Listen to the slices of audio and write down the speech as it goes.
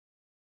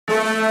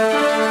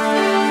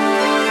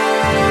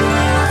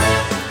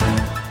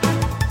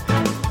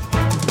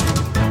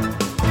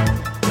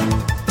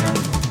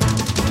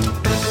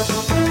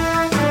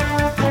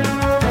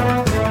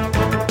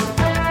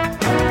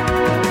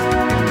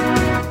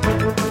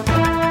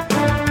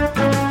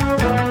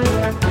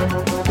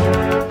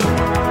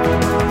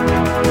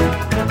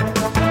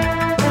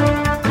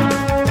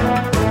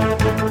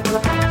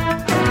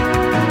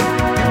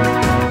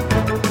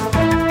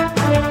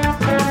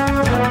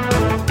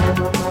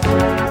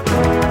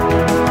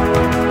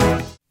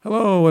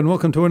And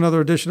welcome to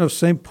another edition of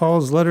St.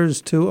 Paul's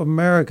Letters to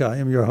America. I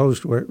am your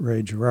host,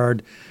 Ray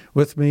Gerard.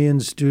 With me in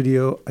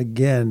studio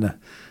again,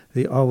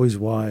 the always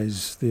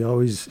wise, the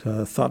always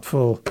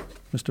thoughtful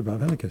Mr.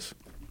 Bob Hennekes.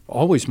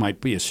 Always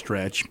might be a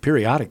stretch.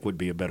 Periodic would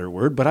be a better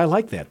word, but I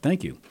like that.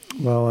 Thank you.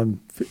 Well,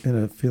 I'm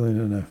feeling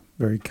in a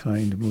very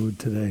kind mood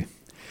today.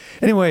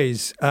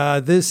 Anyways,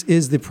 this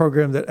is the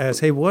program that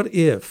asks, hey, what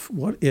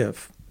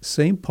if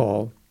St.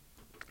 Paul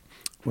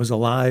was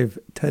alive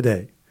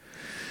today?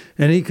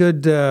 And he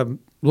could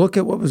look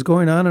at what was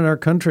going on in our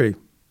country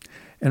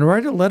and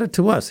write a letter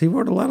to us. He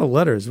wrote a lot of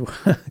letters.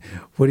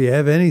 Would he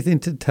have anything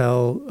to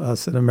tell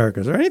us in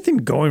America? Is there anything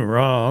going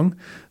wrong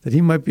that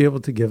he might be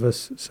able to give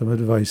us some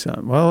advice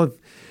on? Well, if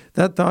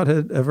that thought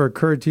had ever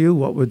occurred to you,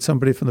 what would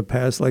somebody from the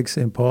past like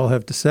St. Paul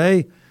have to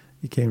say?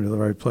 You came to the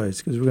right place,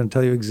 because we're going to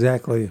tell you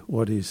exactly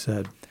what he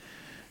said.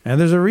 And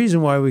there's a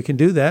reason why we can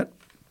do that.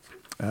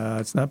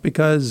 It's not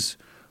because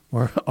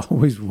we're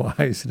always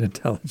wise and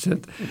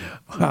intelligent,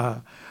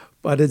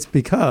 but it's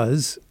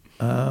because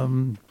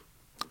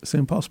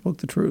St. Paul spoke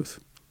the truth,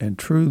 and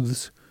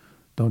truths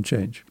don't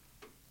change.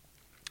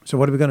 So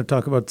what are we going to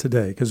talk about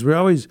today? Because we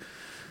always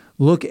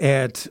look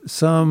at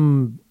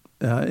some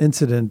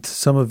incident,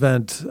 some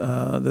event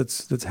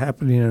that's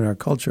happening in our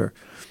culture,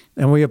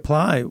 and we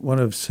apply one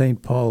of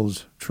St.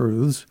 Paul's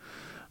truths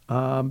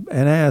and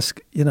ask,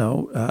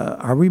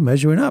 are we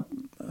measuring up?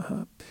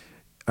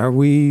 Are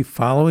we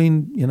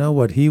following,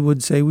 what he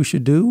would say we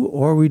should do,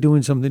 or are we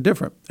doing something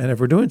different? And if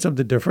we're doing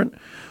something different,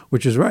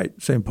 which is right,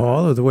 St.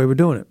 Paul, or the way we're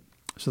doing it.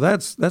 So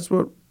that's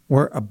what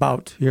we're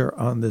about here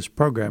on this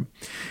program.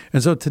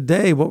 And so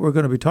today, what we're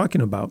going to be talking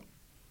about,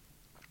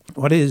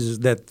 what is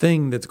that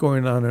thing that's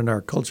going on in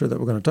our culture that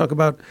we're going to talk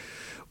about?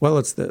 Well,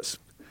 it's this.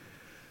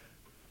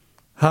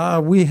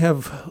 We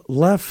have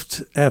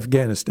left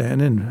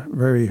Afghanistan in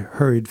very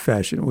hurried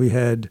fashion. We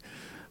had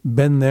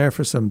been there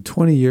for some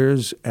 20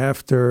 years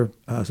after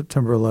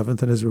September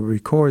 11th, and as we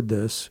record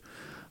this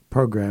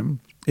program,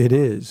 it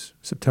is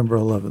September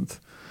 11th,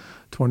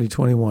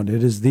 2021.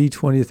 It is the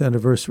 20th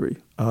anniversary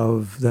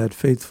of that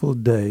fateful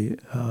day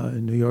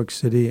in New York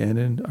City and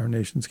in our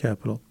nation's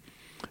capital,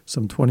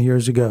 some 20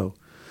 years ago,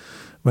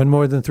 when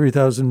more than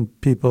 3,000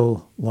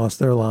 people lost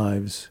their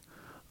lives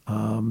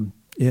in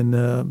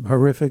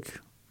horrific,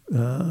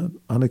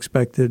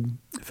 unexpected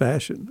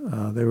fashion.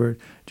 They were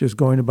just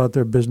going about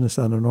their business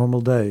on a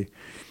normal day,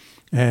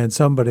 and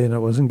somebody, and it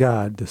wasn't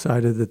God,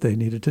 decided that they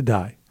needed to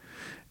die.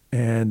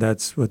 And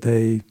that's what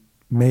they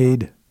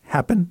made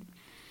happen.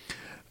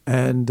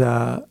 And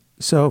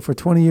so for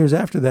 20 years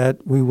after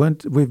that,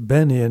 we've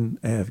been in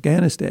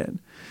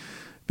Afghanistan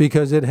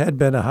because it had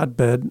been a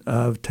hotbed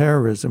of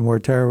terrorism where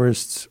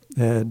terrorists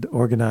had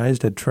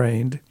organized, had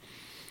trained,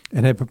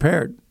 and had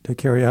prepared to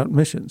carry out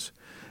missions.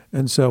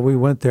 And so we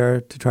went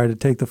there to try to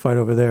take the fight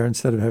over there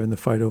instead of having the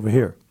fight over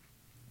here.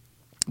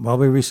 Well,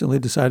 we recently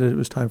decided it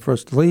was time for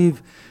us to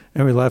leave,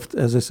 and we left,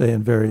 as I say,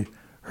 in very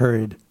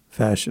hurried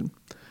fashion.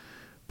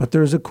 But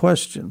there's a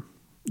question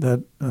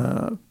that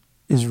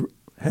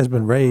has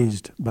been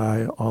raised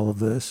by all of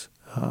this,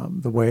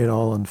 the way it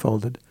all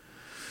unfolded.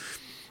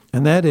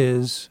 And that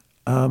is,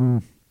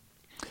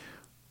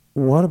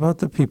 what about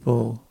the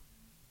people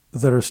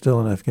that are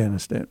still in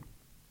Afghanistan?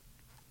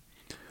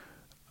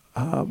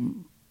 Are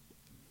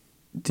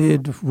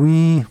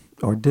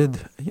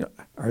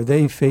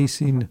they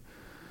facing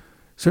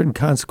certain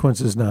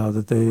consequences now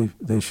that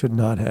they should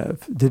not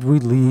have? Did we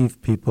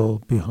leave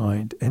people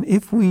behind? And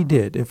if we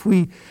did, if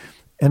we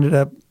ended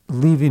up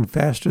leaving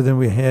faster than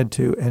we had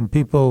to, and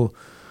people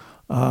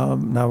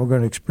now we're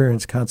going to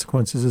experience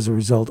consequences as a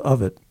result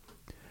of it,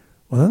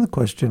 well, then the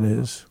question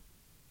is,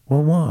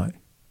 well, why?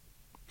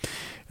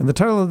 And the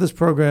title of this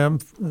program,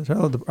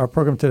 our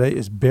program today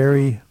is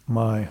Bury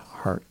My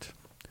Heart.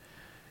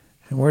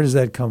 And where does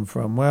that come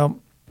from? Well,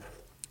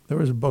 there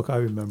was a book I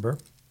remember,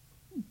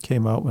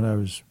 came out when I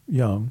was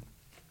young,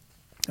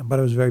 but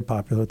it was very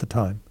popular at the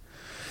time.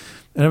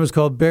 And it was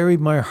called Bury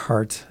My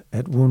Heart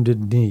at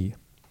Wounded Knee.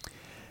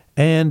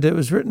 And it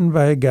was written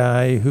by a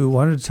guy who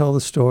wanted to tell the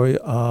story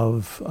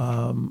of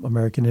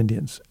American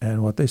Indians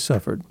and what they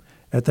suffered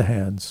at the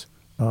hands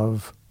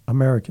of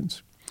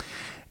Americans.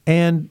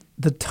 And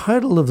the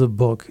title of the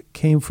book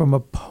came from a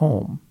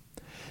poem.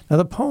 Now,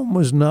 the poem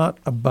was not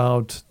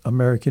about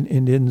American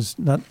Indians,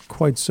 not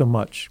quite so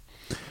much.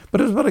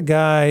 But it was about a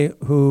guy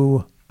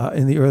who,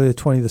 in the early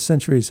 20th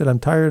century, said, I'm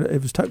tired.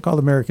 It was called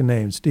American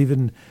Names.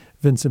 Stephen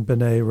Vincent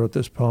Benet wrote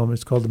this poem.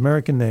 It's called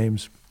American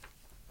Names.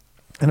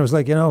 And it was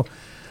like, don't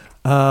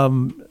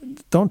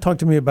talk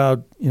to me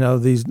about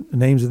these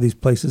names of these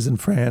places in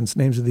France,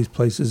 names of these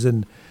places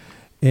in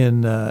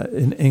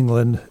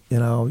England.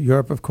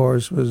 Europe, of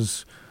course,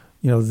 was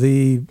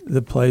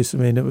the place. I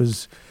mean,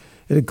 it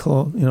had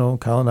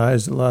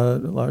colonized a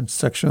large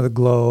section of the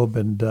globe,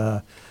 and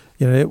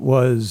it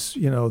was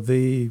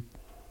the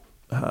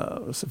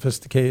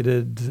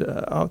sophisticated,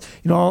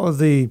 all of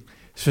the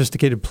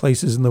sophisticated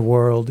places in the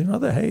world.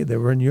 They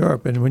were in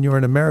Europe, and when you were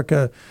in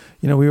America,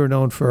 we were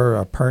known for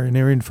our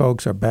pioneering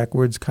folks, our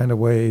backwards kind of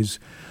ways.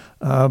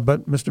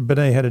 But Mr.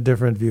 Benet had a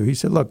different view. He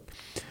said, "Look,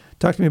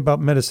 talk to me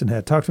about Medicine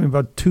Hat. Talk to me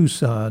about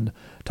Tucson.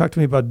 Talk to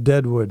me about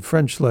Deadwood,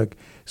 French Lick,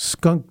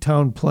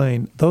 Skunktown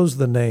Plain. Those are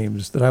the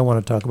names that I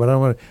want to talk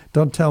about.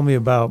 Don't tell me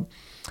about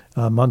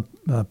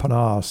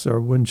Montparnasse or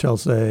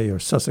Winchelsea or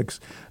Sussex.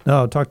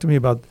 No, talk to me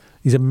about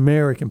these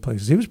American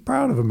places." He was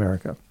proud of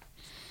America.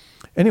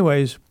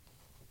 Anyways,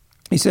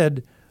 he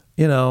said,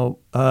 you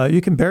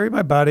can bury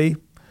my body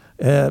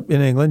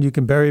in England. You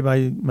can bury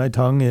my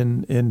tongue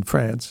in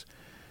France.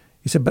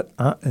 He said, but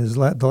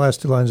the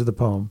last two lines of the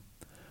poem,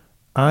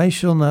 "I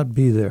shall not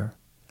be there.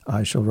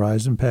 I shall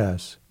rise and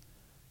pass.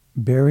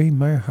 Bury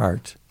my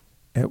heart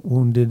at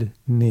Wounded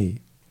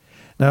Knee."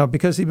 Now,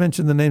 because he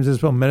mentioned the names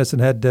as well, Medicine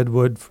Hat,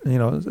 Deadwood,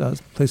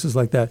 places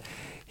like that,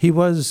 he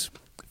was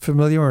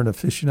familiar or an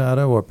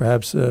aficionado or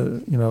perhaps,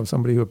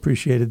 somebody who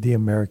appreciated the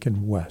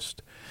American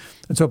West.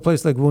 And so a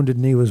place like Wounded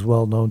Knee was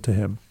well known to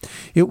him.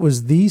 It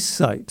was the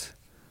site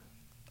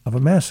of a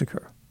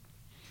massacre.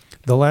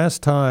 The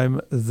last time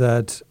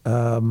that,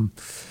 the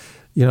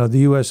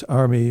U.S.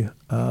 Army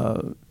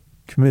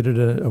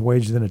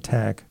waged an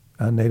attack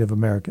on Native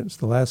Americans,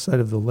 the site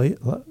of the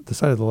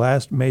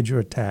last major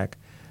attack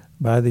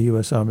by the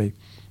U.S. Army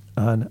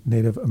on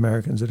Native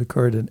Americans, it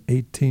occurred in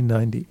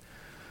 1890.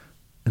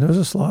 And it was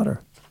a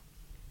slaughter.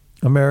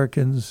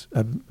 American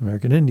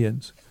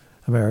Indians,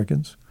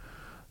 Americans,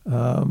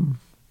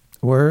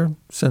 were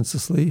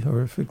senselessly,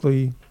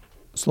 horrifically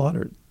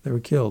slaughtered. They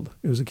were killed.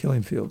 It was a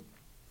killing field.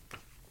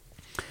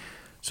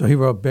 So he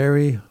wrote,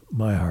 "Bury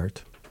my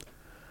heart.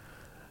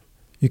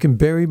 You can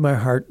bury my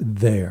heart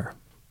there."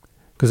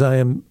 Because I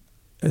am,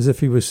 as if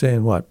he was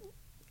saying, what?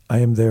 I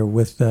am there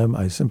with them.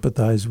 I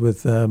sympathize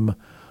with them.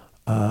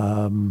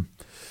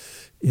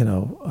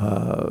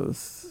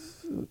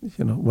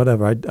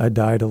 Whatever. I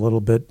died a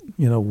little bit,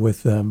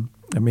 with them.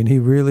 I mean, he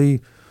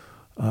really,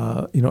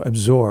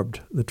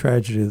 absorbed the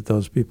tragedy that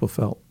those people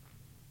felt.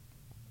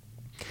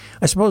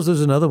 I suppose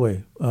there's another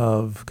way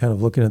of kind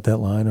of looking at that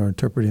line or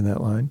interpreting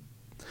that line.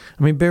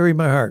 I mean, bury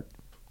my heart.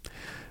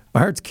 My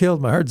heart's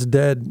killed. My heart's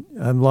dead.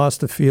 I'm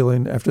lost of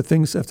feeling. After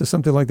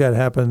something like that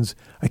happens,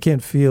 I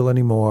can't feel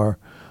anymore.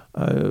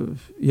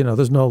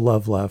 There's no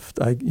love left.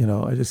 I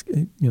just,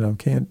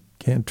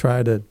 can't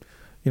try to,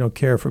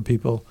 care for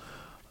people.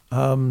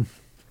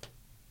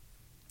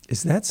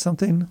 Is that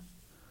something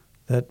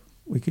that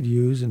we could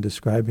use in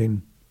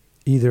describing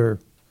either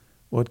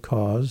what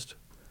caused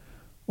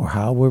or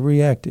how we're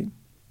reacting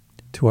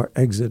to our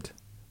exit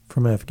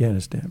from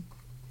Afghanistan?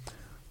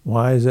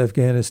 Why is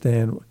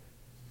Afghanistan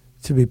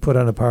to be put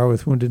on a par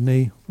with Wounded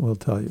Knee? We'll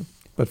tell you.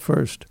 But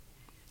first,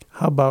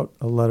 how about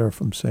a letter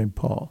from St.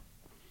 Paul?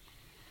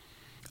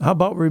 How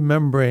about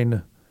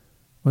remembering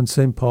when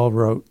St. Paul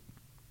wrote,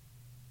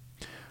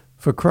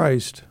 "For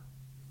Christ,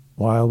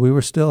 while we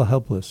were still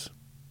helpless,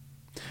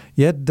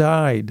 yet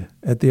died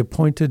at the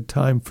appointed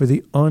time for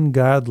the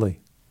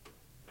ungodly.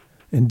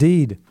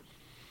 Indeed,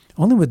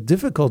 only with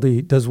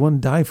difficulty does one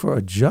die for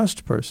a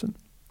just person,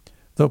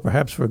 though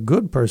perhaps for a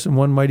good person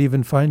one might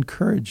even find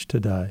courage to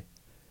die.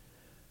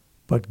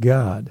 But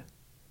God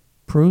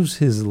proves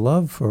his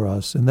love for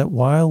us in that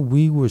while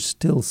we were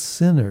still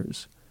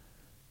sinners,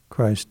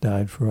 Christ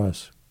died for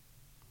us."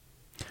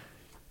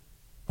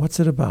 What's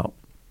it about?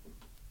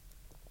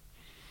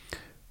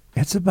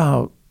 It's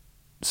about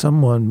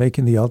someone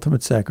making the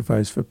ultimate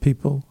sacrifice for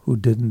people who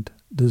didn't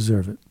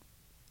deserve it.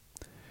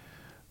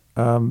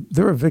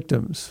 There are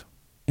victims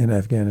in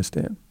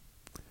Afghanistan.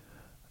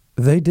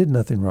 They did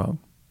nothing wrong.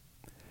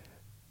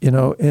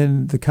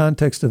 In the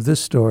context of this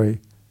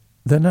story,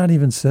 they're not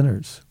even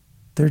sinners.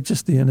 They're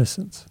just the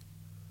innocents.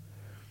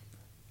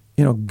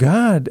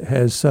 God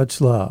has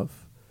such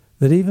love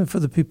that even for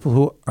the people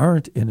who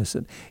aren't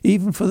innocent,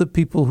 even for the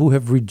people who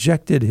have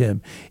rejected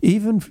him,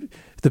 even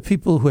the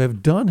people who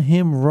have done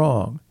him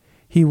wrong,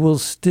 he will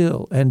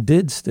still, and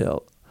did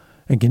still,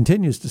 and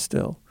continues to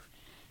still,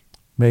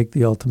 make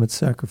the ultimate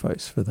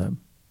sacrifice for them.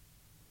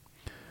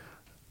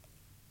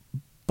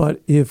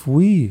 But if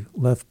we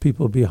left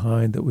people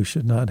behind that we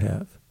should not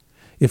have,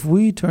 if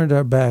we turned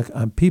our back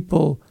on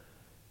people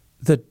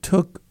that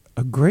took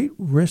a great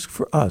risk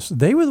for us,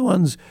 they were the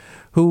ones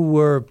who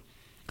were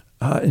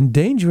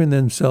endangering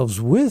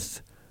themselves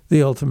with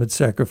the ultimate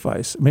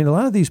sacrifice. I mean, a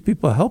lot of these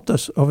people helped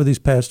us over these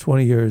past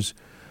 20 years.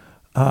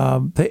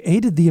 They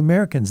aided the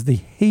Americans. They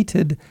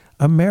hated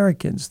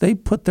Americans. They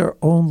put their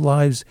own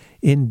lives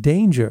in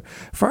danger.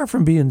 Far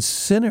from being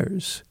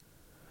sinners,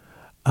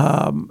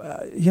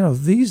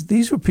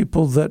 these were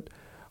people that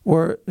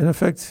were, in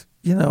effect,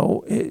 in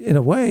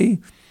a way,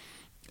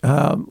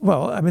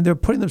 They're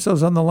putting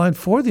themselves on the line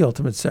for the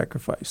ultimate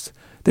sacrifice.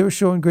 They were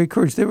showing great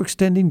courage. They were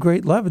extending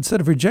great love.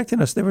 Instead of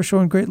rejecting us, they were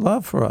showing great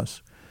love for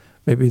us.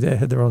 Maybe they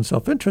had their own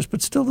self-interest,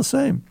 but still the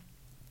same.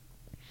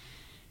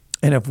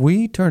 And if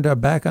we turned our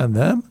back on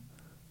them,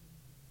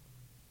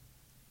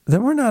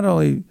 then we're not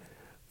only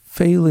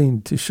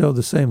failing to show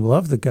the same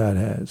love that God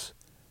has,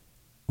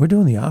 we're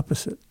doing the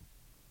opposite.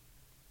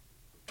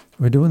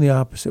 We're doing the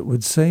opposite.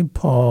 Would St.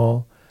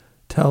 Paul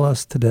tell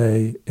us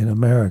today in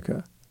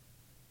America,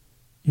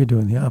 you're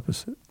doing the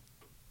opposite?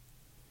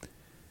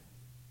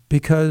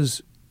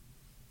 Because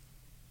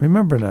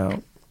remember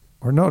now,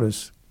 or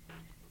notice,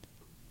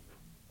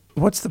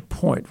 what's the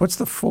point? What's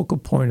the focal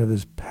point of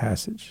this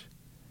passage?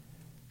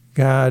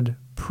 God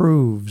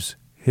proves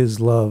his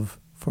love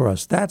for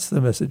us. That's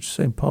the message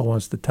St. Paul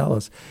wants to tell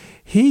us.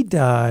 He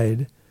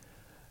died,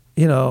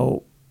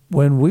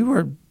 when we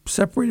were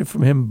separated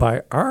from him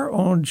by our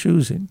own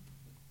choosing,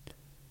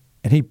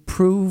 and he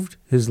proved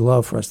his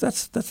love for us.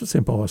 That's what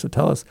St. Paul wants to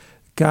tell us.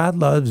 God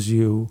loves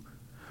you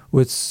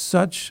with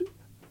such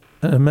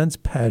an immense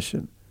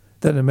passion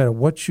that no matter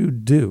what you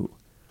do,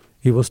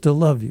 he will still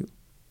love you.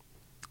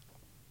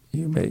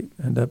 You may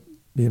end up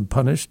being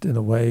punished in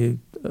a way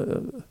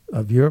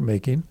of your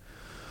making,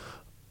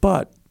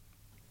 but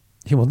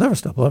he will never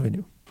stop loving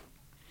you.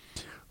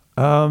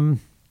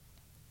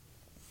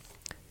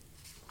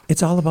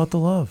 It's all about the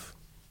love.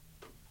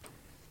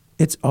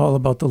 It's all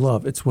about the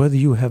love. It's whether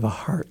you have a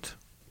heart.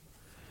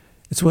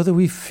 It's whether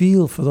we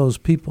feel for those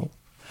people.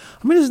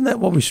 Isn't that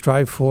what we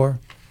strive for?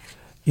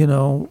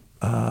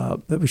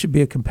 That we should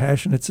be a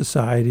compassionate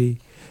society,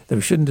 that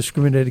we shouldn't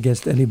discriminate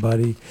against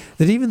anybody,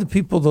 that even the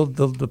people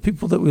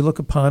that we look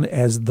upon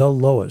as the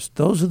lowest,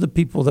 those are the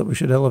people that we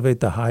should elevate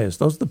the highest.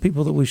 Those are the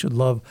people that we should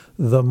love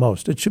the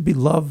most. It should be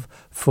love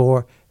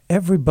for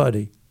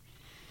everybody.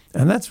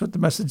 And that's what the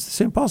message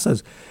St. Paul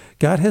says.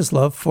 God has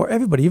love for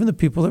everybody, even the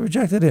people that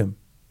rejected him.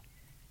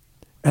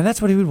 And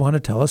that's what he would want to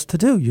tell us to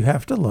do. You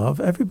have to love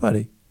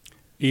everybody.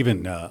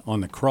 Even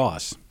on the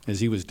cross, as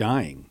he was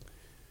dying,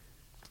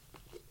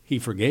 he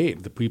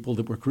forgave the people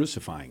that were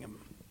crucifying him.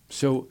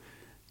 So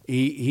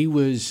he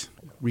was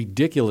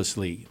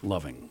ridiculously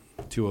loving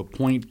to a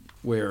point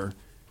where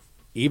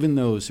even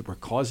those that were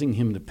causing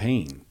him the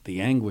pain,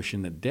 the anguish,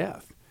 and the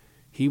death,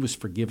 he was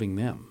forgiving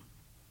them.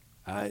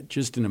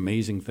 Just an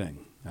amazing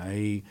thing.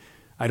 I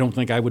don't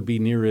think I would be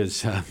near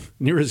as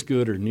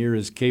good or near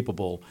as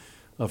capable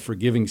of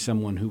forgiving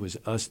someone who was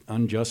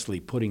unjustly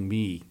putting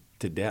me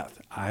to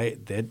death.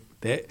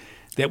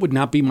 That would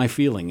not be my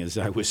feeling as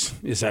I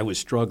was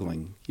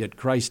struggling. Yet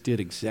Christ did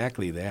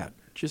exactly that.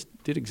 Just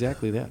did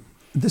exactly that.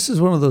 This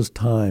is one of those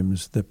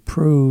times that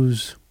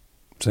proves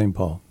St.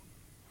 Paul,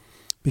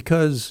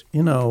 because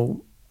if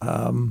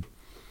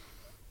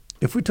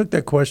we took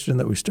that question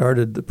that we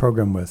started the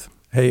program with,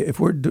 hey, if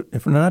we're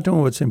not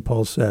doing what St.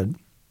 Paul said,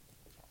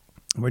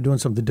 and we're doing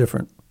something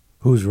different,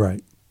 who's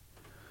right?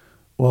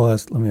 Well,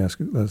 let's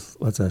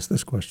ask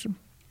this question.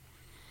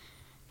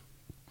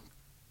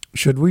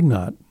 Should we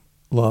not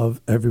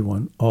love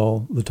everyone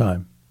all the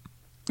time?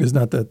 Is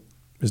not that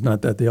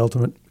the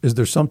ultimate? Is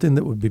there something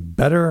that would be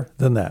better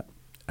than that?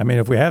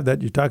 If we have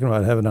that, you're talking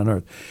about heaven on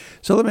earth.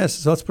 So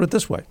let's put it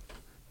this way.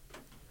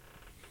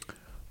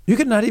 You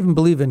could not even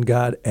believe in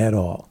God at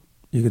all.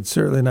 You could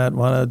certainly not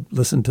want to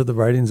listen to the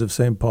writings of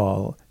St.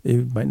 Paul.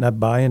 You might not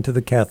buy into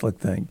the Catholic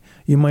thing.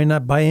 You might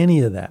not buy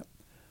any of that.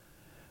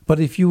 But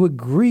if you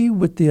agree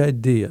with the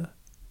idea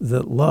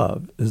that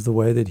love is the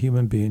way that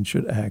human beings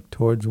should act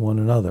towards one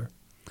another,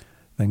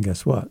 then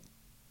guess what?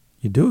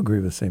 You do agree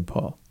with St.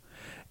 Paul.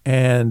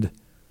 And,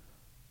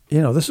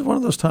 this is one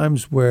of those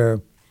times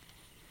where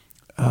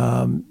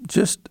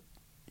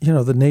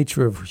the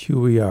nature of who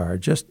we are,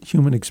 just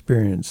human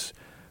experience,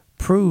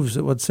 proves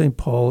that what St.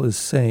 Paul is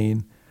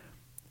saying,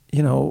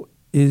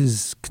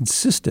 is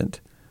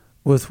consistent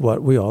with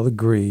what we all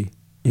agree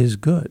is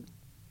good.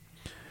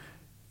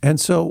 And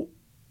so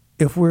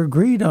if we're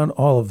agreed on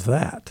all of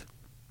that,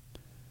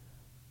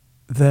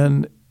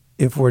 then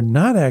if we're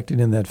not acting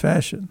in that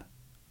fashion,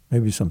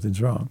 maybe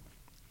something's wrong.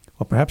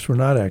 Well, perhaps we're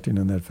not acting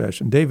in that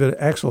fashion. David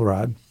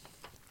Axelrod,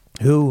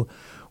 who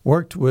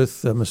worked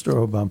with Mr.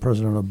 Obama,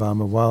 President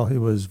Obama, while he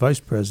was vice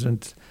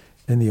president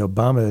in the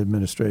Obama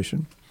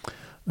administration.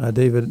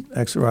 David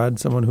Axelrod,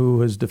 someone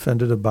who has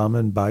defended Obama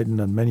and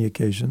Biden on many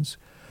occasions,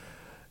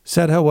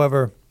 said,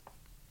 however,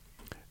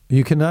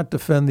 you cannot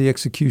defend the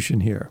execution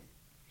here.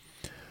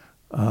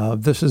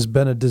 This has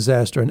been a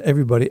disaster, and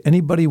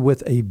anybody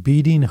with a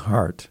beating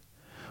heart,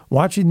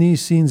 watching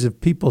these scenes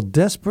of people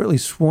desperately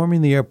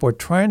swarming the airport,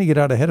 trying to get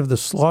out ahead of the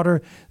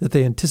slaughter that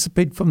they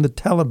anticipate from the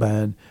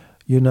Taliban,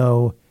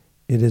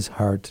 it is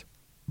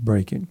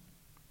heartbreaking.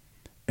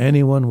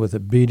 Anyone with a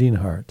beating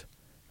heart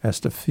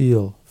has to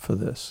feel for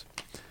this.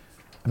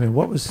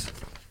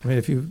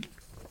 If you've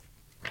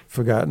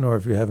forgotten or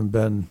if you haven't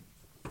been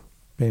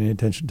paying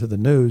attention to the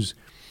news,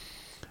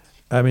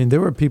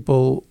 there were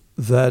people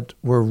that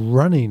were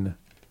running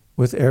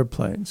with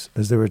airplanes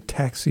as they were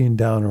taxiing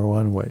down a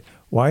runway.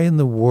 Why in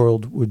the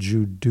world would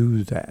you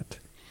do that?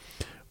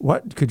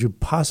 What could you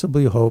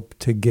possibly hope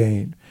to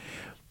gain?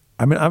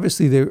 I mean,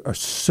 obviously, they are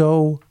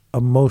so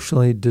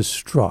emotionally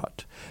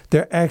distraught.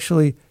 They're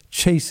actually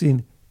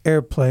chasing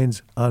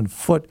airplanes on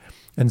foot,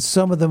 and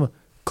some of them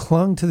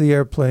clung to the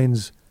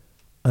airplanes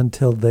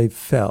until they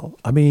fell.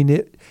 I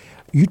mean,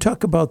 you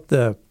talk about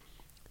the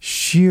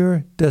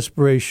sheer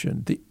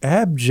desperation, the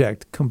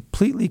abject,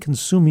 completely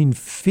consuming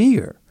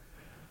fear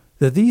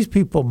that these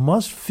people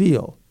must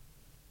feel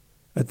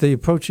at the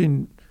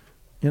approaching,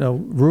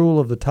 rule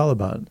of the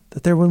Taliban,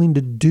 that they're willing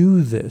to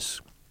do this.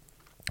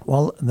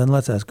 Well, then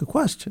let's ask a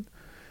question.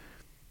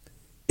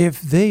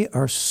 If they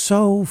are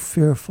so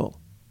fearful,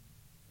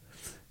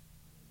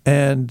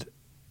 and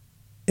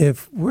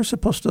if we're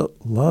supposed to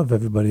love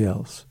everybody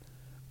else,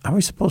 are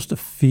we supposed to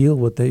feel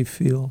what they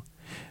feel?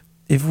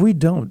 If we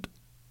don't,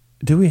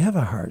 do we have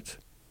a heart?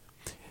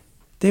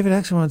 David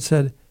Axelrod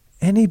said,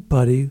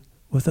 anybody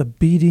with a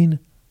beating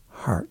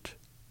heart.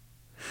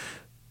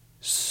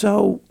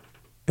 So,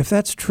 if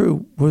that's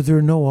true, were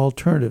there no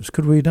alternatives?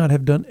 Could we not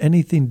have done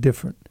anything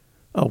different?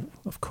 Oh,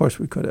 of course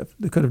we could have.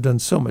 They could have done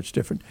so much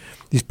different.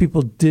 These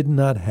people did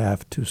not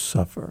have to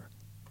suffer.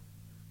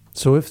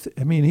 So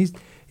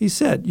he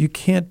said, you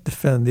can't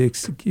defend the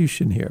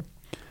execution here.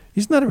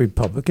 He's not a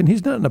Republican.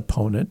 He's not an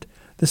opponent.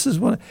 This is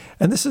one,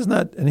 and this is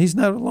not, and he's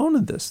not alone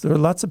in this. There are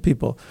lots of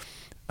people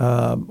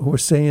who are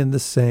saying the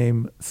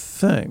same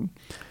thing.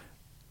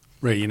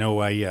 Ray,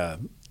 I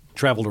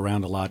traveled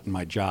around a lot in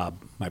my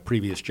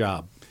previous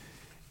job.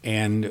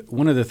 And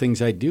one of the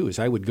things I'd do is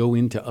I would go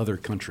into other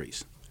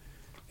countries.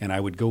 And I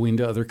would go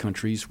into other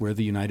countries where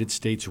the United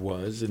States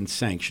was and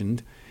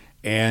sanctioned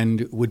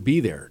and would be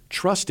there,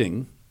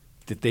 trusting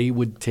that they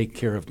would take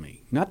care of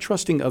me. Not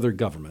trusting other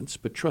governments,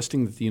 but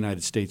trusting that the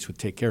United States would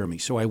take care of me.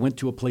 So I went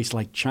to a place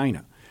like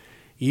China.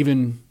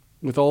 Even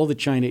with all that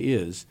China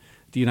is,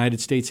 the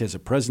United States has a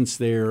presence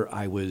there.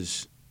 I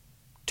was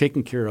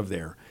taken care of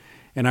there.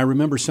 And I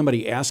remember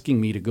somebody asking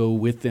me to go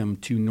with them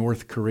to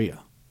North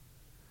Korea.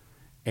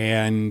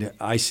 And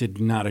I said,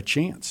 not a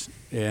chance.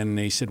 And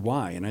they said,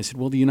 why? And I said,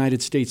 well, the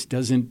United States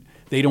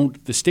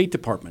the State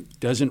Department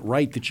doesn't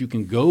write that you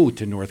can go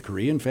to North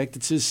Korea. In fact,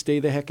 it says, stay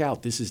the heck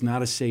out. This is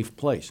not a safe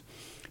place.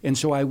 And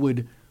so I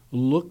would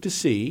look to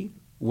see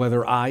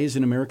whether I, as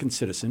an American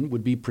citizen,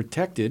 would be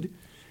protected,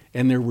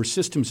 and there were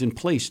systems in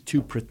place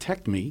to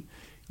protect me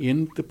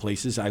in the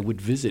places I would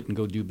visit and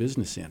go do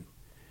business in.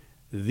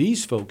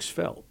 These folks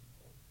felt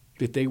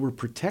that they were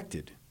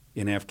protected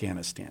in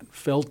Afghanistan,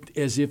 felt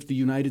as if the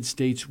United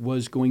States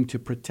was going to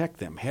protect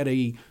them, had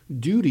a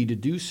duty to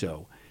do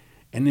so,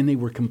 and then they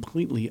were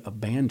completely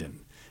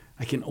abandoned.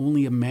 I can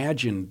only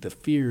imagine the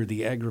fear,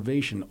 the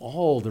aggravation,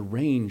 all the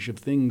range of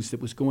things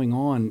that was going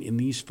on in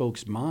these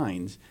folks'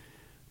 minds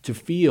to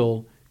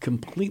feel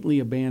completely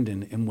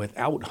abandoned and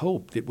without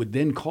hope that would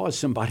then cause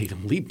somebody to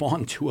leap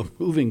onto a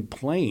moving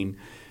plane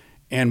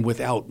and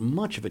without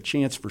much of a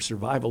chance for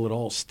survival at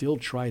all still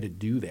try to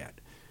do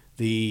that.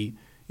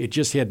 It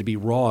just had to be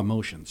raw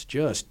emotions,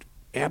 just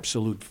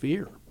absolute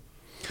fear.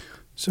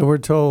 So we're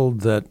told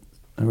by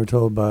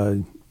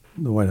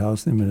the White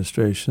House, the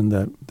administration,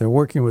 that they're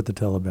working with the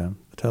Taliban.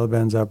 The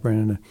Taliban's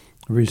operating a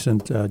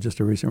recent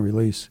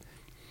release.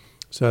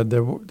 So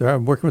they're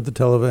working with the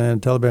Taliban.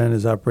 Taliban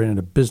is operating in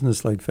a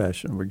business-like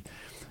fashion. We're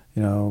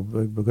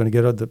going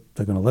to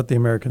they're going to let the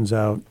Americans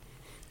out,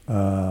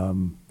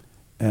 and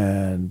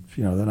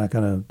they're not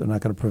going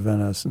to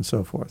prevent us and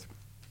so forth.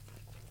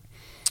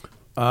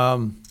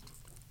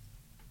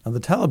 Now, the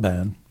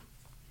Taliban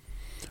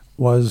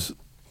was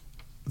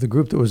the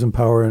group that was in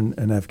power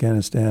in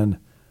Afghanistan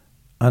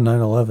on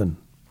 9/11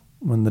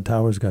 when the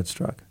towers got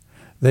struck.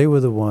 They were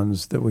the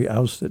ones that we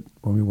ousted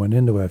when we went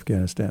into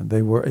Afghanistan.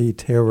 They were a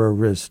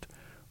terrorist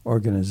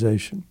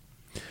organization.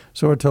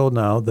 So we're told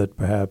now that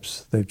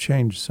perhaps they've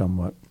changed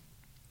somewhat.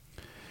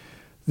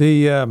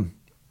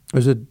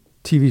 There's a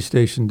TV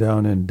station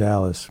down in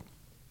Dallas,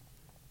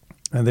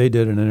 and they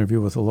did an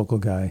interview with a local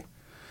guy.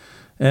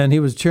 And he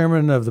was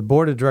chairman of the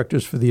board of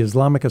directors for the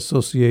Islamic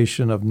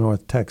Association of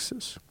North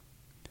Texas.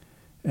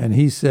 And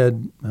he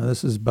said, now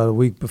this is about a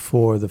week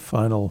before the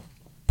final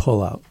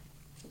pullout.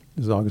 It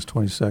was August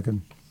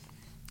 22nd.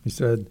 He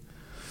said,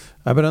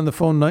 I've been on the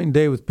phone night and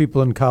day with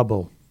people in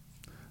Kabul.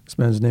 This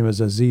man's name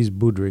is Aziz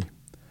Boudry.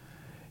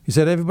 He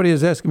said, everybody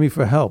is asking me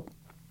for help.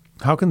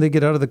 How can they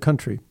get out of the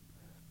country?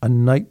 A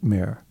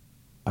nightmare.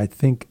 I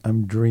think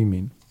I'm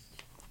dreaming,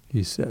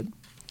 he said.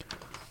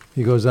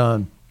 He goes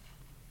on.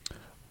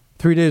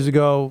 3 days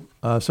ago,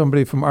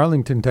 somebody from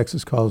Arlington,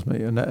 Texas calls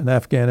me, an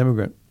Afghan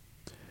immigrant.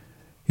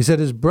 He said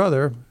his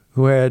brother,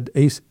 who had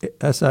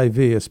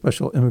SIV, a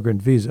special immigrant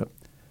visa,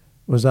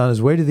 was on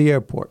his way to the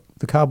airport,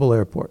 the Kabul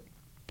airport.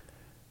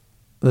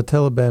 The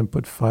Taliban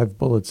put 5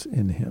 bullets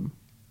in him.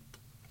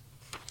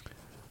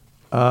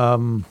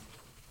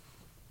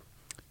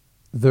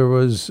 There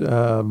was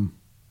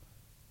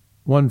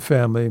one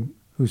family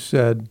who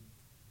said,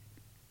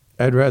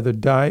 I'd rather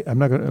die. Then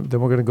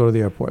we're going to go to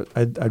the airport.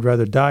 I'd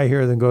rather die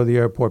here than go to the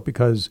airport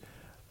because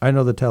I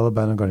know the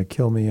Taliban are going to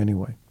kill me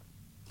anyway.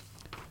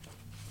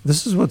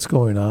 This is what's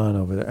going on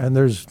over there. And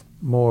there's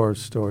more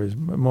stories,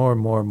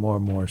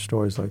 more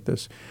stories like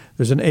this.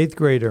 There's an 8th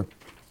grader.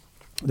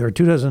 There are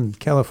 24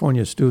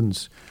 California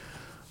students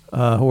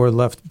who are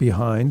left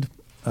behind.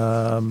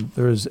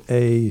 There's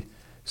a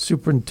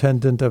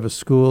superintendent of a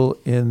school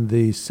in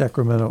the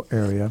Sacramento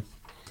area,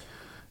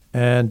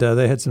 and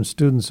they had some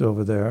students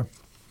over there.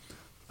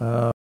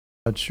 Not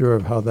sure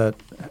of how that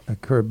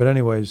occurred, but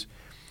anyways,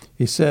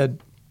 he said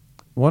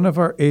one of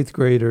our 8th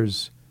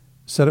graders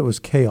said it was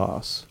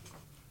chaos.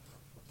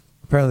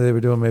 Apparently they were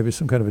doing maybe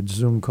some kind of a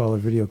Zoom call or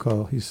video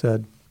call. He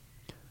said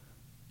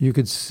you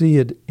could see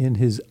it in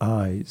his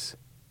eyes,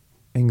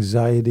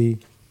 anxiety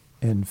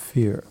and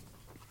fear.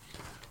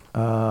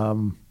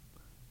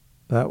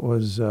 That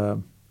was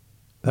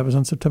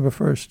on September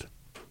 1st.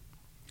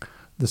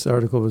 This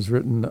article was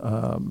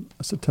written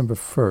September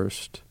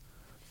 1st.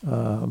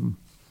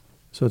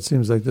 So it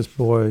seems like this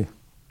boy,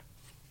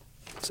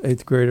 this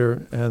 8th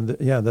grader, and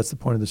that's the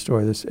point of the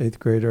story. This 8th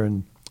grader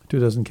and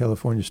 24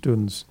 California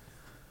students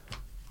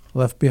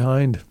left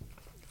behind,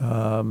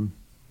 living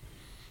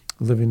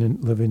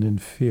in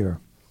fear.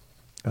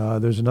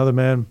 There's another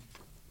man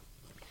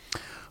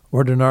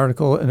wrote an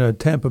article in a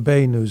Tampa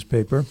Bay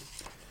newspaper,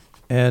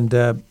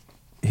 and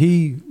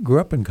he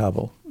grew up in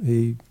Kabul.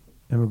 He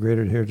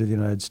immigrated here to the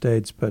United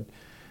States, but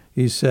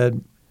he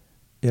said,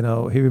 he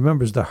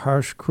remembers the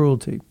harsh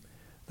cruelty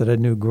that I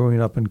knew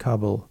growing up in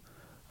Kabul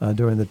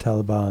during the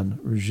Taliban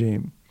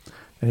regime.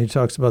 And he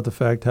talks about the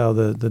fact how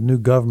the new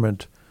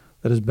government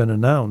that has been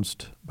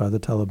announced by the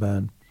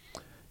Taliban,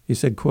 he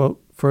said,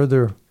 quote,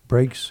 further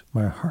breaks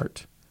my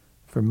heart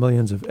for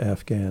millions of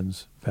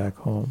Afghans back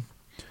home.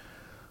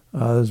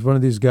 There's one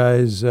of these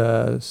guys,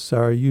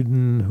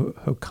 Sarayuddin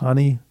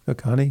Haqqani,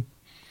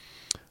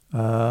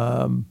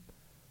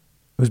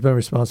 who's been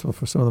responsible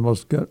for some of the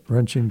most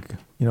gut-wrenching,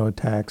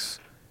 attacks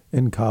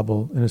in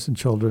Kabul, innocent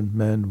children,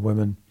 men,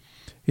 women.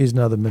 He's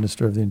now the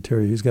Minister of the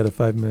Interior. He's got a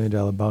 $5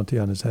 million bounty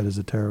on his head as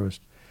a terrorist.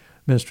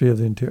 Ministry of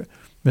the Interior.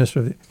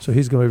 So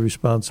he's going to be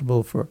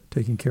responsible for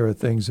taking care of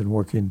things and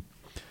working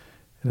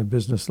in a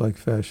business-like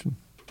fashion.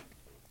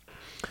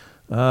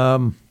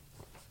 And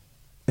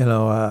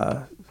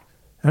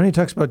he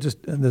talks about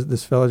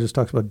this fellow just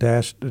talks about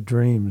dashed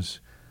dreams.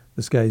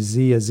 This guy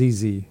Z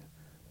Azizi,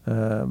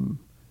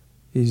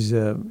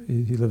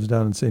 he lives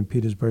down in St.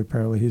 Petersburg.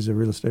 Apparently, he's a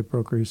real estate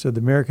broker. He said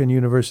the American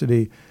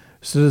University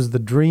stood as the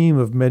dream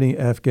of many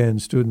Afghan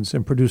students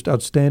and produced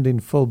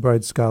outstanding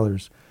Fulbright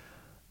scholars.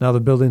 Now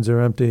the buildings are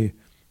empty,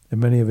 and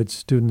many of its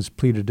students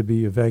pleaded to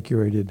be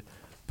evacuated,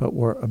 but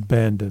were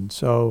abandoned.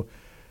 So,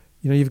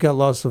 you've got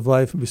loss of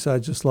life, and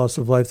besides just loss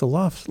of life, the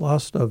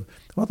loss of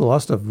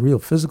real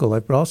physical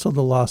life, but also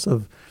the loss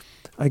of,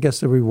 I guess,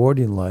 the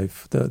rewarding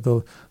life,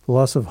 the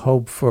loss of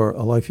hope for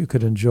a life you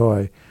could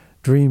enjoy,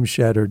 dreams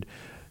shattered.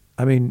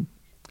 I mean,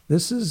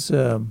 this is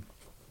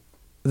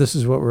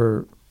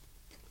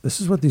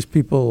what these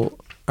people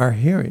are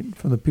hearing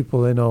from the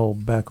people they know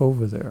back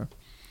over there.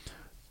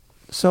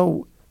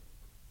 So,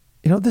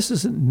 this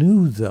isn't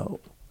new,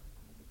 though.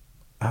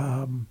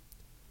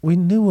 We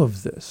knew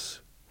of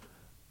this.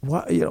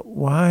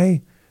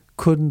 Why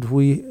couldn't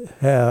we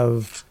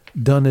have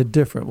done it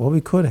different? Well,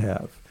 we could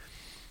have.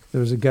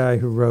 There was a guy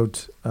who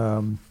wrote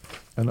an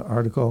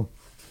article.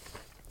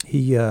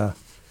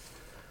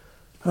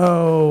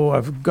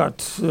 I've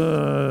got,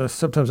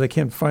 sometimes I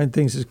can't find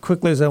things as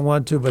quickly as I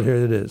want to, but here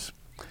it is.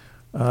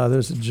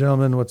 There's a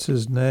gentleman, what's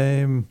his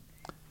name?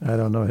 I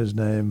don't know his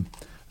name.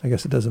 I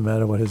guess it doesn't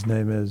matter what his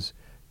name is.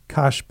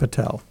 Kash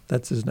Patel,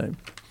 that's his name.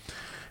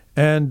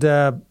 And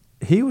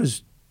he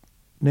was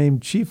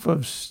named Chief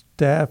of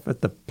Staff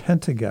at the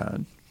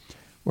Pentagon,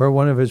 where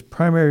one of his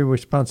primary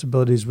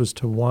responsibilities was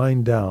to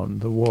wind down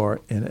the war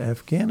in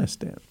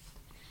Afghanistan.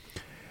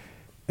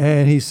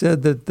 And he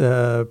said that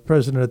the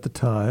president at the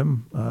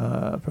time,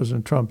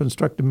 President Trump,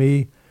 instructed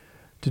me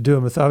to do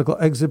a methodical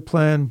exit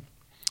plan.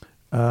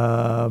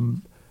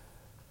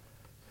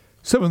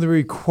 Some of the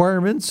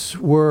requirements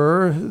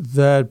were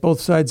that both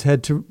sides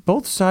had to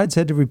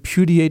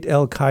repudiate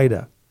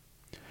al-Qaeda.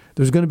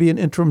 There was going to be an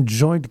interim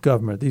joint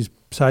government. These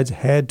sides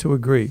had to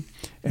agree,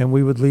 and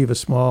we would leave a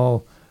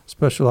small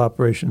special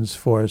operations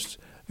force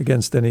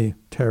against any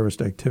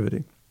terrorist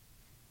activity.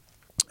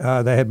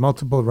 They had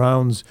multiple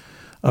rounds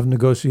of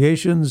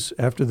negotiations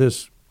after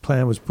this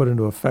plan was put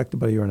into effect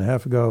about a year and a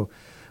half ago.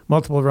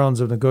 Multiple rounds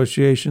of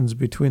negotiations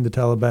between the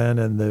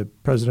Taliban and the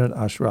President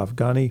Ashraf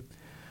Ghani.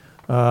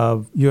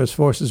 U.S.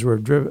 forces were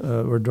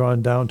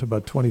drawn down to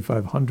about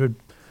 2,500.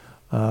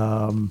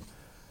 And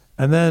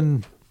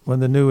then when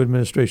the new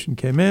administration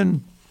came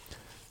in,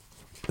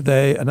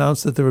 they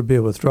announced that there would be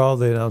a withdrawal.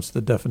 They announced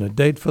the definite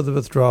date for the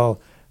withdrawal,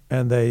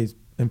 and they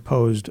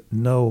imposed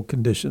no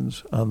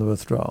conditions on the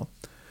withdrawal.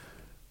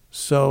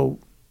 So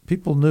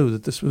people knew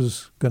that this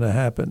was going to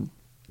happen.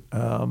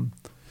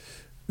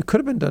 It could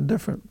have been done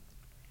different.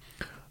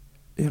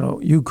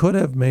 You could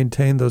have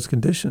maintained those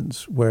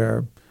conditions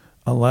where,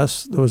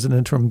 unless there was an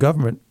interim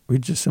government,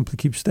 we'd just simply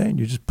keep staying.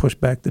 You just push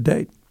back the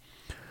date.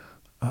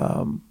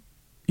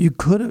 You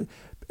could have,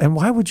 and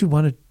why would you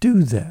want to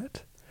do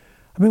that?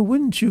 I mean,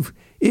 wouldn't you,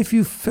 if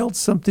you felt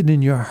something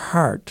in your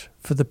heart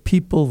for the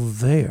people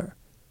there,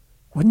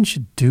 wouldn't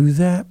you do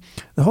that?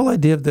 The whole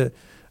idea of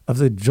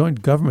the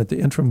joint government, the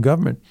interim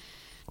government,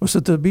 was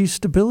that there'd be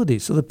stability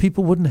so that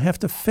people wouldn't have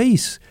to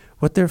face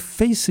what they're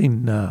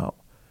facing now.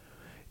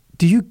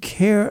 Do you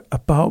care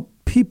about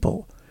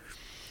people?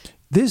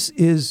 This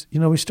is,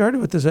 we started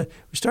with this. We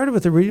started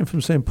with a reading from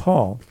St.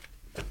 Paul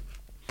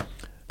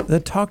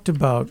that talked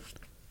about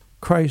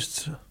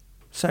Christ's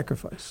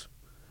sacrifice.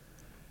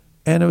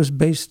 And it was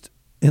based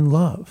in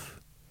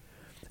love.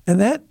 And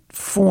that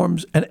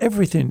forms, and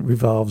everything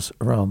revolves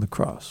around the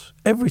cross.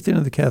 Everything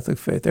in the Catholic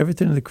faith,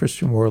 everything in the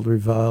Christian world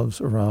revolves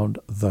around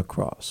the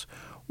cross.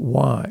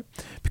 Why?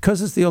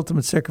 Because it's the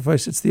ultimate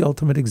sacrifice, it's the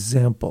ultimate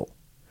example.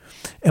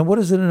 And what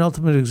is it an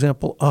ultimate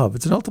example of?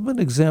 It's an ultimate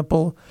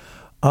example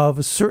of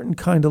a certain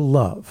kind of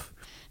love.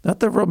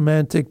 Not the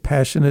romantic,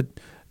 passionate,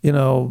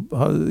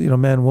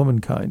 man-woman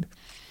kind,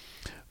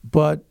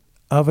 but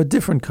of a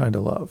different kind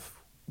of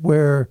love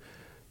where,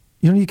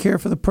 you care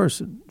for the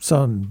person,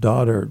 son,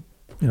 daughter,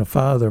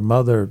 father,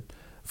 mother,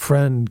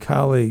 friend,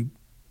 colleague,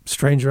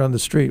 stranger on the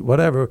street,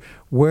 whatever,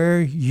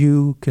 where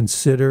you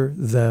consider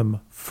them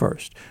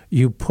first.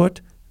 You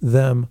put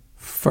them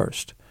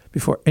first.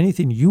 Before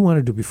anything you want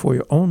to do, before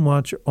your own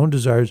wants, your own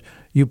desires,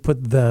 you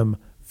put them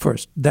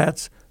first.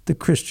 That's the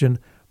Christian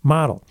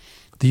model.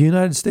 The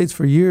United States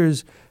for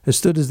years has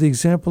stood as the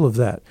example of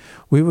that.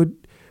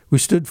 We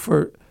stood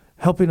for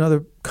helping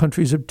other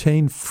countries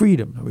obtain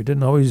freedom. We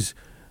didn't always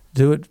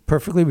do it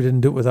perfectly. We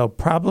didn't do it without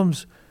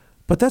problems.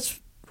 But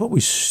that's what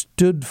we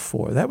stood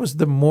for. That was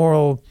the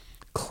moral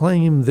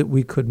claim that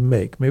we could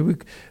make. Maybe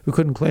we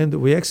couldn't claim that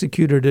we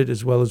executed it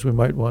as well as we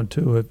might want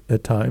to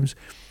at times.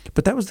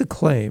 But that was the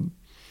claim.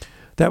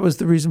 That was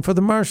the reason for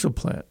the Marshall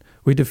Plan.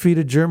 We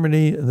defeated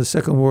Germany in the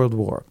Second World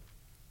War.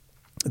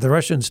 The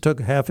Russians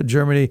took half of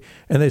Germany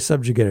and they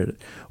subjugated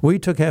it. We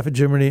took half of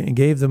Germany and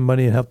gave them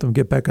money and helped them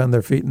get back on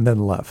their feet and then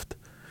left.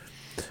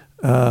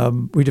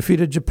 We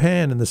defeated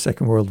Japan in the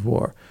Second World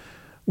War.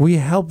 We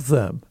helped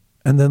them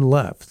and then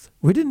left.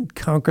 We didn't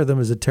conquer them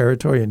as a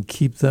territory and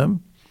keep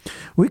them.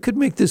 We could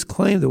make this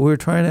claim that we were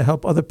trying to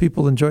help other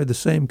people enjoy the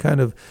same kind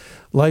of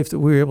life that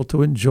we were able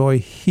to enjoy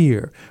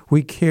here.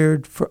 We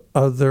cared for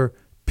other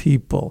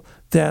people.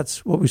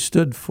 That's what we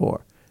stood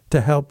for,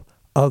 to help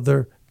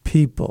other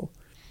people.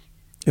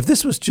 If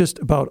this was just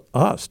about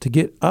us, to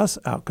get us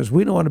out, because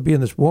we don't want to be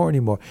in this war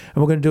anymore,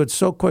 and we're going to do it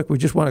so quick, we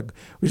just want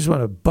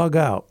to bug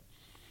out,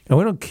 and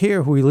we don't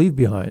care who we leave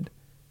behind,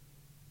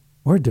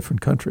 we're a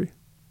different country.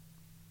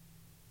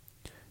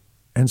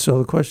 And so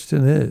the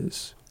question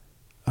is,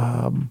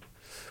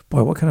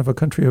 what kind of a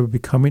country are we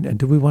becoming, and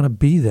do we want to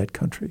be that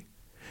country?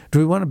 Do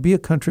we want to be a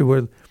country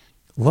where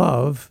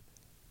love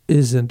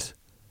isn't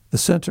the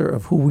center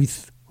of who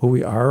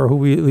we are, or who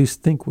we at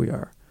least think we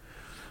are?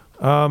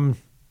 Meghan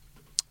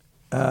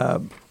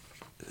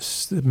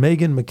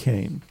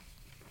McCain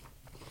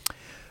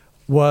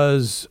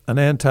was an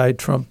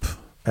anti-Trump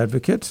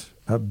advocate,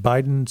 a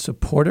Biden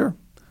supporter.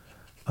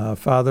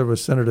 Father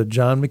was Senator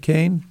John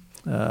McCain,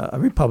 a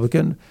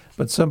Republican,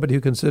 but somebody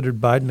who considered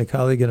Biden a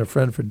colleague and a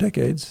friend for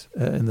decades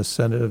in the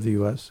Senate of the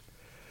U.S.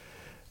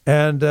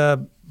 And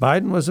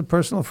Biden was a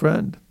personal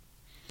friend.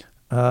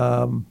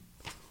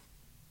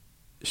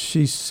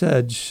 She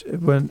said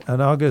when on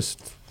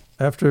August,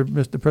 after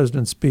the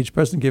president's speech, the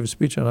president gave a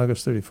speech on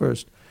August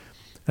 31st,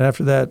 and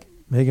after that,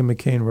 Meghan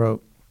McCain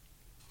wrote,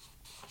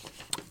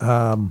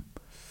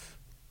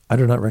 I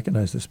do not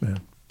recognize this man.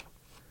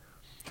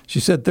 She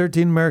said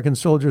 13 American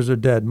soldiers are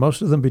dead,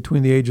 most of them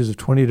between the ages of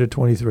 20 to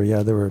 23.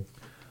 Yeah, there were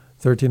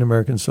 13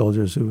 American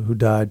soldiers who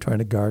died trying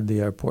to guard the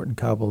airport in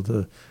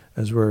Kabul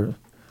as we're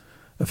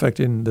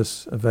affecting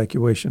this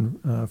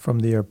evacuation from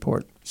the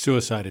airport.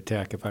 Suicide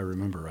attack, if I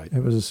remember right.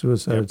 It was a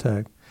suicide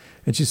attack.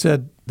 And she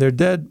said they're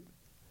dead,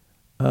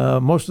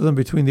 most of them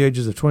between the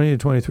ages of 20 to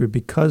 23,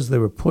 because they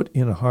were put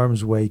in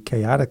harm's way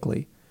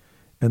chaotically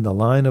in the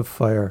line of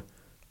fire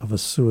of a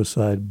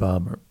suicide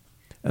bomber.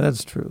 And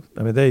that's true.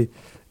 I mean,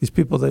 these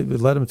people, they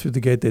would let them through the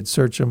gate, they'd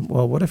search them.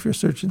 Well, what if you're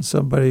searching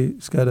somebody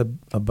who's got a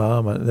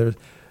bomb on it?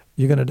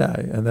 You're going to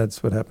die. And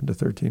that's what happened to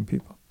 13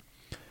 people.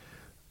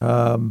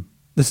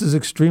 This is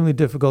extremely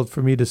difficult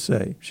for me to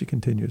say, she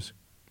continues.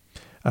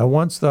 I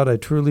once thought I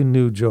truly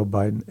knew Joe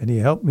Biden, and he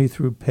helped me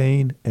through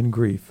pain and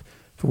grief,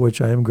 for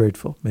which I am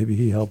grateful. Maybe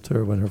he helped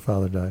her when her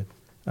father died.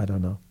 I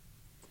don't know.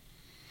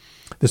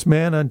 This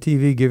man on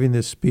TV giving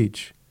this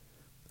speech,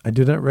 I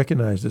do not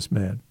recognize this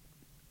man.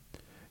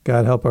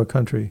 God help our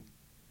country.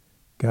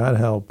 God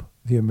help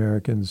the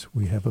Americans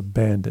we have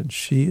abandoned.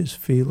 She is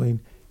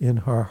feeling in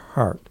her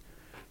heart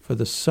for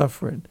the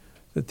suffering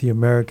that the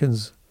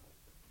Americans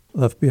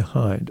left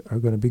behind are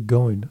going to be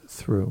going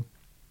through.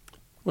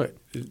 Well,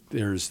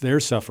 there's their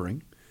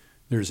suffering.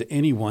 There's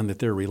anyone that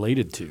they're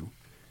related to.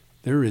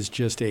 There is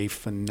just a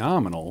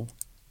phenomenal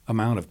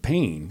amount of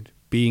pain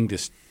being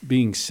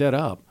set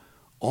up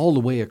all the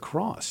way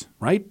across,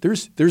 right?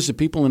 There's the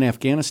people in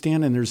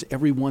Afghanistan, and there's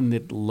everyone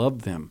that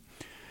loved them.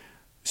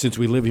 Since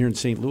we live here in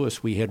St.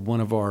 Louis, we had one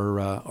of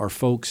our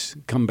folks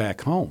come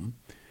back home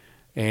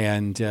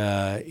and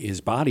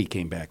his body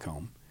came back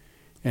home.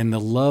 And the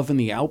love and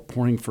the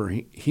outpouring for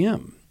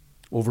him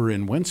over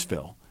in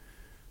Wentzville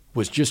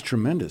was just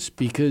tremendous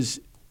because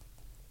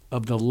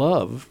of the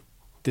love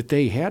that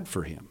they had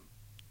for him.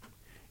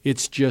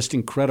 It's just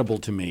incredible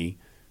to me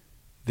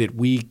that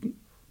we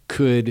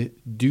could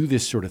do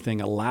this sort of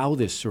thing, allow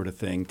this sort of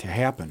thing to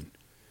happen,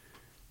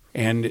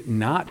 and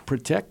not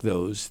protect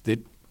those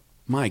that,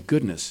 my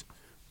goodness,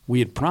 we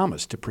had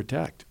promised to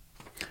protect.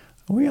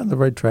 Are we on the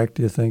right track,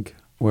 do you think,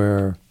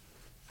 where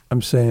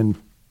I'm saying,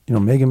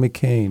 Meghan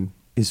McCain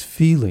is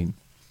feeling,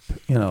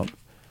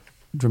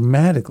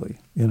 dramatically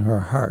in her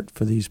heart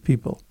for these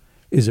people?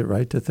 Is it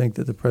right to think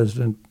that the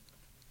president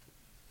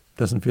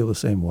doesn't feel the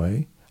same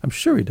way? I'm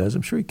sure he does.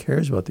 I'm sure he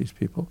cares about these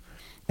people.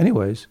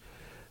 Anyways,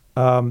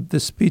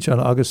 this speech on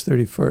August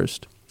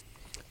 31st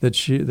that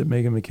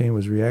Meghan McCain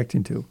was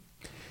reacting to,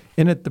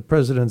 in it the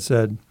president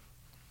said,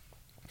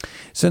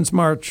 "Since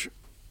March,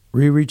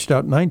 we reached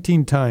out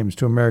 19 times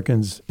to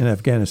Americans in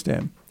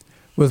Afghanistan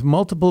with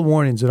multiple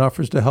warnings and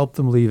offers to help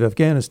them leave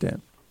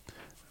Afghanistan."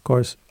 Of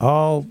course,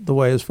 all the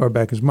way as far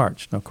back as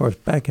March. Now, of course,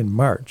 back in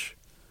March,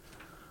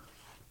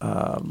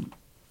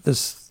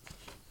 this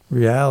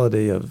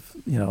reality of,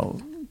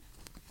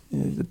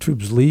 the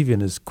troops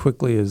leaving as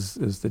quickly as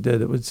they did,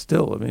 it was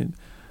still, it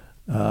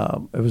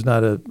was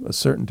not a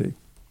certainty.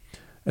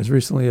 As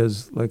recently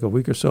as like a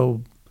week or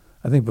so,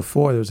 I think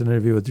before, there was an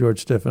interview with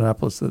George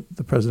Stephanopoulos that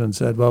the president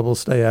said, well, we'll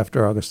stay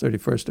after August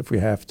 31st if we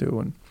have to.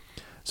 And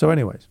so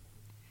anyways,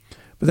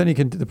 but then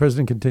the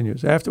president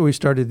continues, after we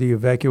started the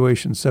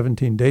evacuation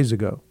 17 days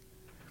ago,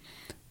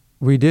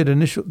 we did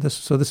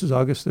this is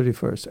August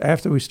 31st,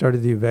 after we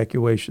started the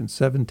evacuation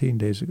 17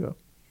 days ago,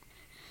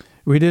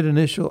 we did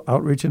initial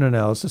outreach and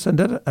analysis and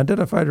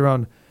identified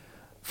around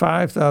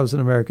 5,000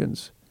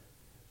 Americans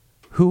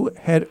who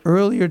had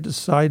earlier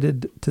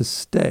decided to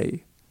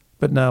stay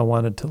but now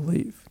wanted to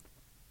leave.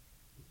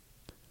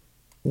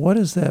 What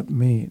does that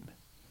mean?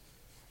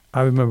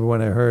 I remember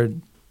when I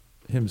heard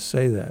him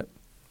say that,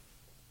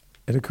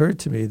 it occurred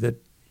to me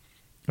that,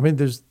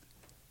 there's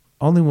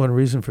only one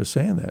reason for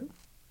saying that.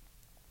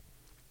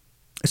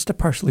 It's to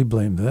partially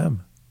blame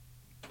them,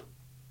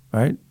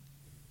 right?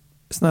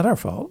 It's not our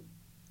fault.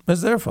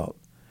 It's their fault.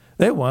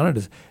 They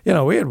wanted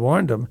to, we had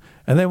warned them,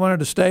 and they wanted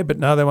to stay, but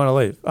now they want to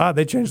leave.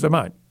 They changed their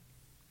mind.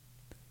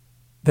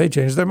 They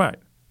changed their mind,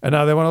 and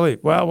now they want to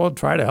leave. Well, we'll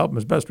try to help them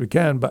as best we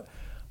can, but,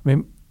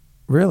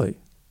 really,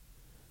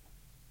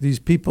 these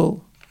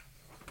people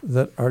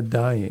that are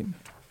dying,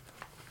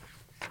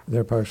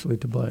 they're partially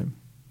to blame.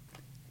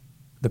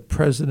 The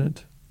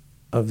President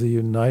of the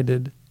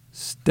United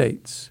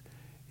States,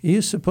 he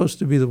is supposed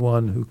to be the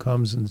one who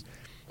comes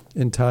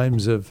in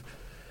times of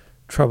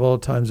trouble,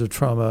 times of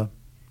trauma.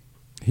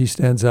 He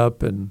stands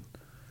up and,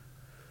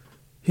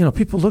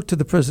 people look to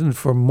the president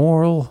for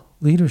moral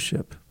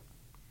leadership,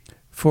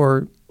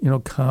 for,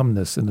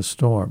 calmness in the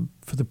storm,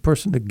 for the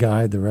person to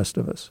guide the rest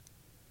of us.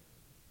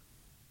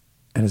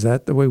 And is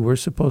that the way we're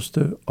supposed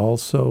to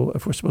also,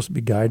 if we're supposed to be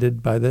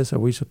guided by this, are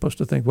we supposed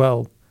to think,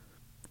 well,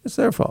 it's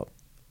their fault?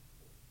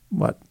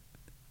 What?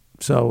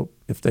 So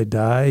if they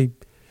die,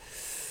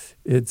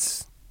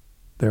 it's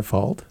their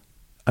fault?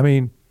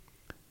 There's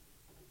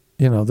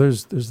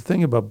a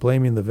thing about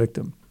blaming the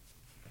victim.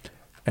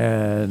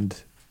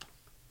 And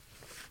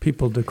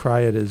people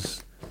decry it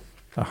as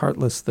a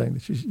heartless thing.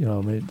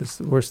 That it's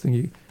the worst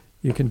thing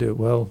you can do.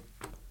 Well,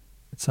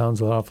 it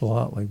sounds an awful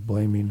lot like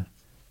blaming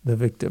the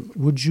victim.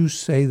 Would you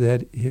say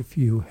that if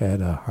you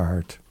had a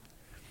heart?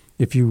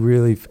 If you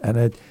really,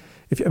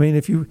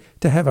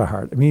 to have a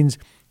heart, it means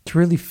to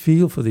really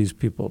feel for these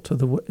people to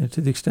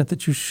the extent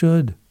that you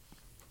should.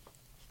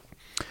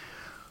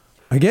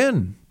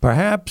 Again,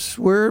 perhaps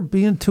we're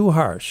being too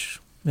harsh.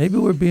 Maybe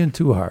we're being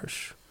too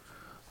harsh.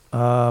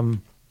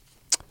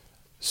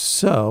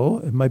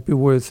 So it might be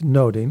worth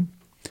noting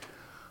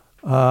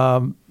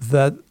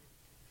that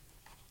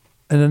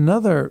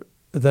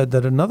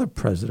another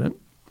president,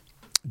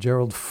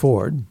 Gerald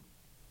Ford,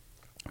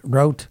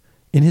 wrote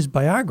in his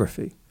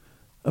biography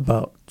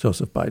about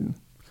Joseph Biden.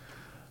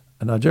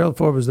 And now Gerald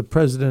Ford was the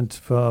president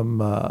from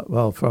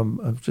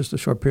just a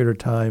short period of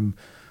time.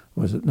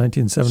 Was it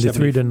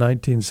 1973 to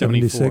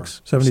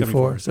 1976?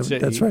 74.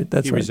 That's right.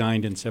 He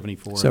resigned in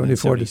 74.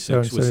 74 to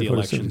 76 was the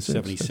election.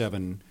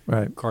 77,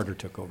 right. Carter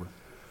took over.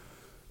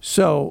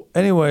 So,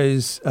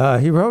 anyways,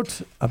 he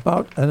wrote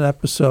about an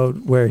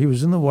episode where he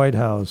was in the White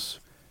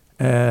House,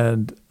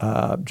 and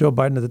Joe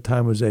Biden at the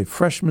time was a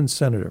freshman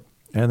senator,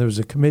 and there was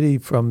a committee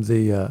from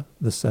the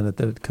Senate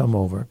that had come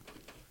over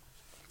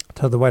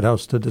to the White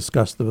House to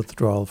discuss the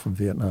withdrawal from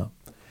Vietnam.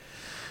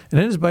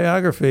 And in his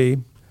biography,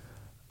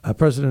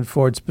 President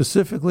Ford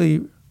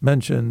specifically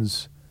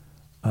mentions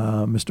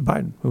Mr.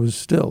 Biden, who was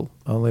still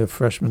only a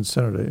freshman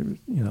senator,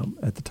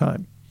 at the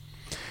time.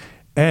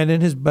 And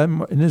in his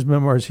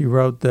memoirs, he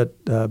wrote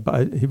that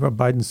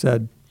Biden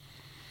said,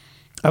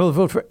 "I will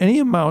vote for any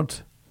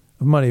amount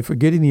of money for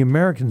getting the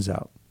Americans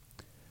out,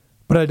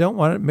 but I don't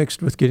want it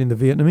mixed with getting the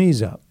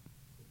Vietnamese out."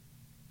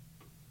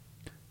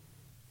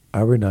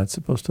 Are we not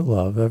supposed to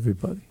love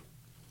everybody?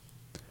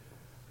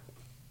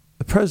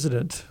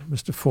 president,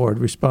 Mr. Ford,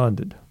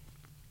 responded,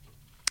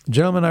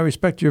 "Gentlemen, I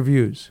respect your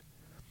views,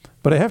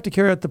 but I have to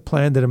carry out the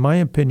plan that, in my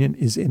opinion,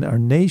 is in our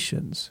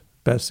nation's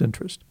best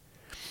interest.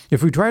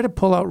 If we try to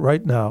pull out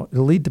right now,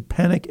 it'll lead to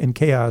panic and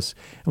chaos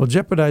and will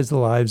jeopardize the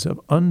lives of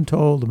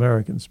untold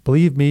Americans.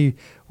 Believe me,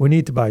 we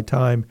need to buy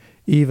time,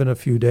 even a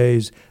few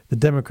days." The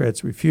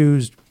Democrats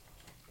refused.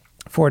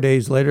 4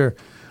 days later,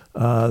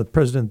 the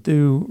President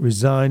Thieu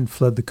resigned,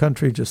 fled the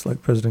country, just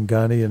like President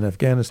Ghani in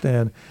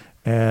Afghanistan.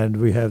 And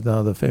we have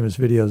now the famous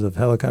videos of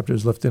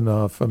helicopters lifting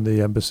off from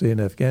the embassy in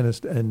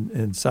Afghanistan,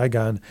 in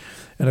Saigon.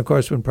 And, of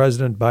course, when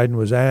President Biden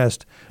was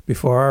asked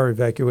before our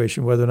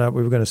evacuation whether or not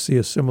we were going to see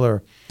a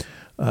similar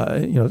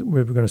we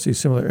were going to see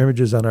similar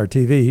images on our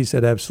TV, he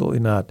said absolutely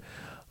not.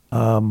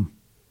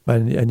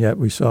 And yet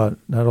we saw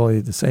not only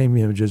the same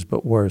images,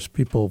 but worse,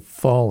 people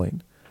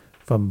falling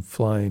from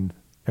flying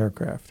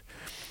aircraft.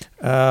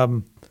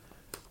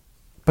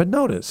 But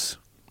notice,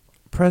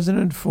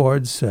 President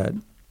Ford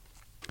said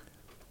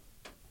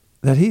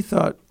that he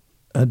thought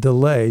a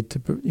delay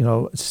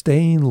to,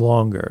 staying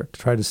longer,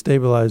 to try to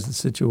stabilize the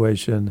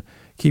situation,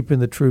 keeping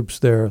the troops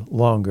there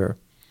longer,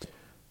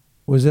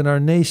 was in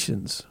our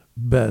nation's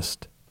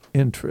best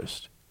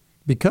interest.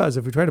 Because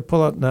if we try to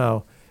pull out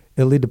now,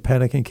 it'll lead to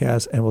panic and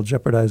chaos and will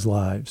jeopardize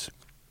lives.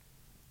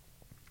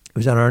 It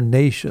was in our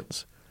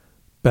nation's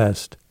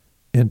best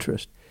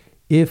interest.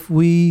 If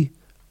we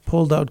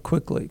pulled out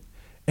quickly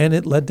and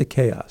it led to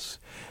chaos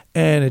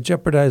and it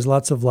jeopardized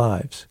lots of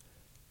lives,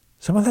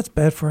 some of that's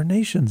bad for our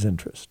nation's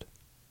interest.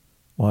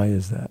 Why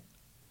is that?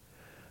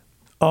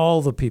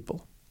 All the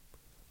people,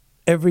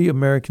 every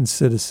American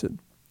citizen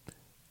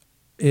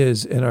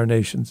is in our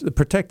nation's.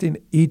 Protecting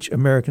each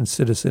American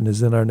citizen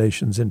is in our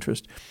nation's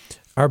interest.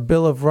 Our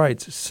Bill of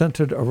Rights is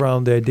centered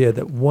around the idea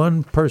that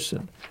one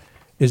person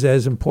is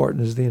as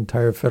important as the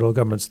entire federal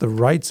government. The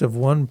rights of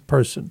one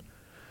person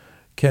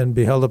can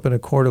be held up in a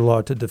court of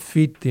law to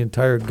defeat the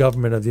entire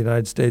government of the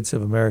United States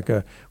of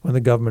America when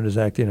the government is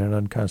acting in an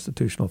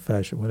unconstitutional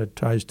fashion, when it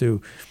tries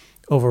to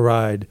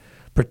override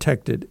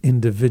protected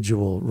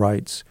individual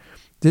rights.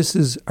 This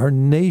is our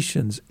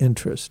nation's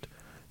interest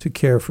to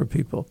care for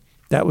people.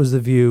 That was the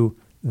view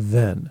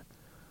then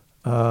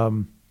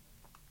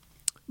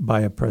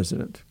by a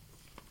president.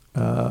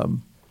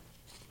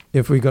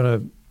 If we're going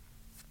to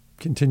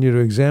continue to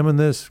examine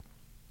this,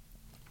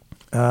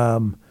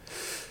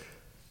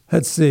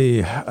 let's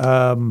see.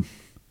 There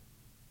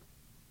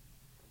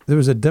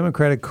was a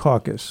Democratic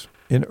caucus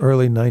in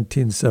early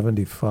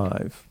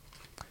 1975.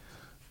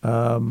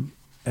 And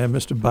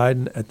Mr.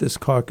 Biden at this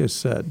caucus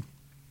said,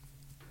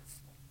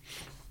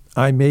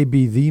 "I may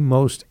be the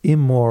most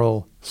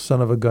immoral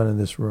son of a gun in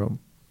this room,"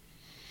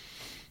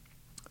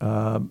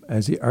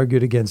 as he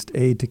argued against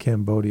aid to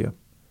Cambodia,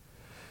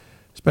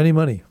 spending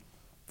money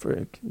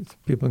for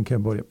people in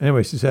Cambodia.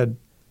 Anyways, he said,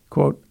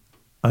 quote,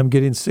 "I'm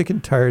getting sick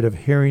and tired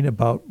of hearing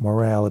about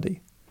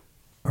morality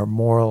or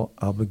moral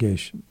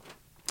obligation."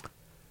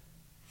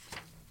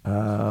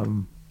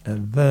 And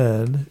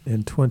then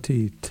in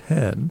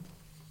 2010,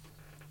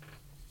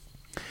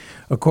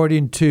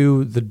 according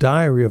to the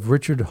diary of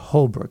Richard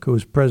Holbrooke, who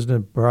was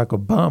President Barack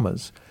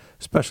Obama's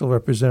special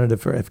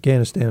representative for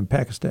Afghanistan and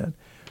Pakistan,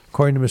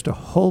 according to Mr.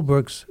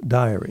 Holbrooke's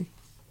diary,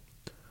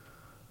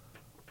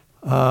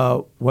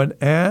 when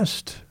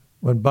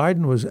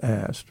Biden was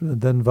asked,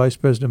 then Vice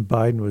President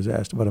Biden was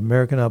asked about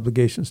American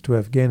obligations to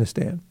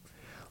Afghanistan,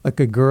 like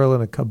a girl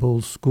in a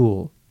Kabul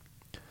school,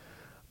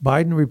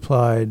 Biden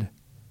replied,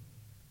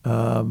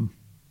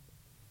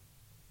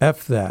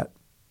 "F that.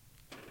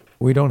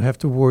 We don't have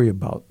to worry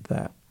about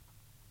that."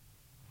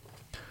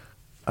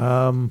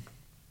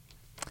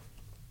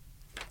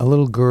 A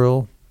little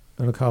girl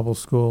in a Kabul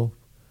school,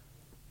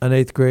 an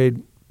 8th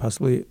grade,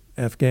 possibly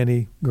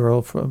Afghani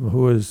girl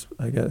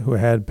who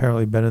had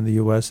apparently been in the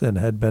U.S. and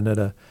had been at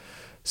a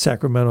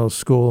Sacramento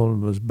school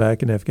and was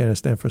back in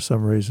Afghanistan for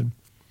some reason.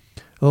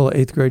 A little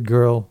 8th grade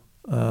girl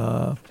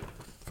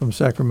from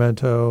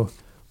Sacramento,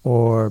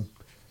 or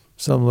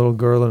some little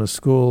girl in a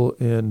school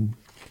in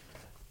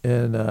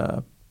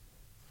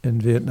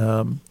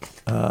Vietnam,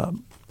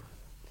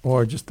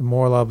 or just the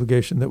moral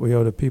obligation that we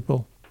owe to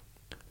people.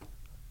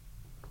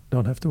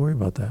 Don't have to worry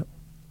about that.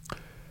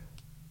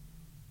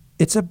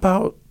 It's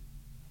about,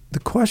 the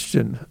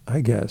question,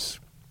 I guess,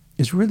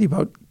 is really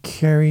about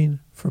caring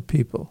for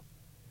people.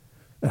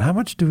 And how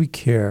much do we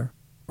care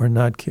or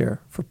not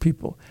care for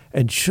people?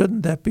 And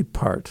shouldn't that be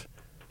part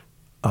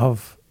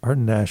of our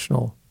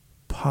national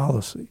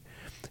policy?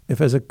 If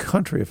as a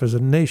country, if as a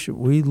nation,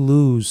 we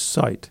lose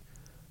sight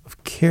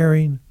of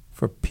caring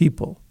for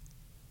people,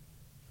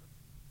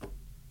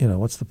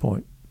 what's the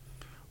point?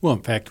 Well,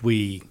 in fact,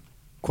 we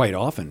quite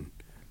often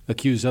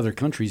accuse other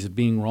countries of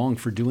being wrong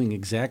for doing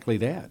exactly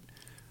that,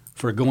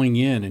 for going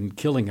in and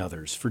killing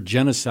others, for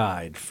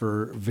genocide,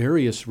 for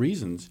various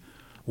reasons.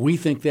 We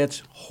think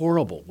that's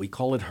horrible. We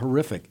call it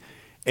horrific.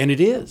 And it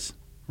is,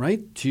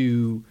 right?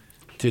 To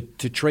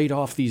trade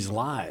off these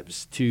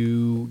lives,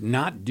 to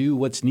not do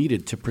what's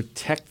needed to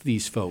protect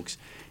these folks.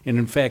 And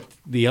in fact,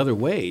 the other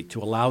way,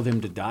 to allow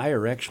them to die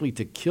or actually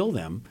to kill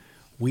them,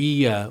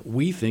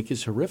 we think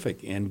is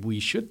horrific, and we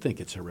should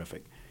think it's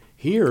horrific.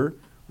 Here,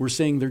 we're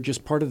saying they're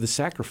just part of the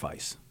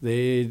sacrifice.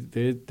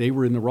 They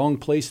were in the wrong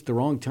place at the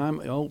wrong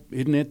time. Oh,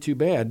 isn't that too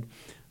bad?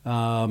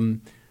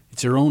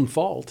 It's their own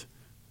fault.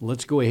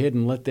 Let's go ahead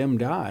and let them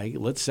die.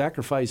 Let's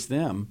sacrifice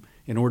them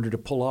in order to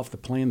pull off the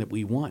plan that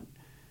we want.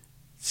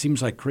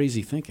 Seems like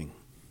crazy thinking.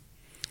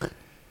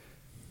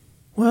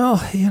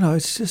 Well,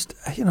 it's just,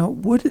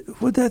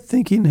 would that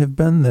thinking have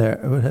been there?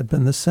 It would have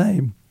been the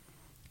same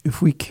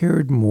if we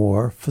cared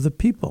more for the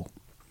people.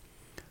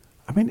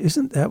 I mean,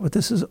 isn't that what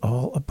this is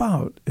all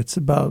about? It's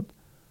about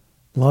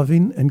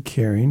loving and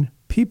caring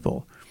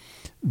people.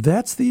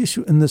 That's the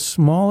issue in the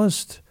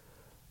smallest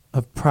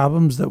of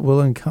problems that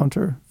we'll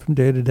encounter from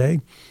day to day.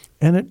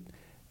 And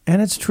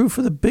it's true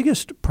for the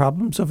biggest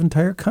problems of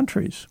entire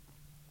countries.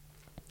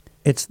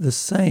 It's the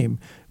same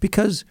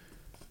because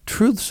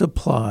truths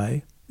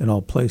apply in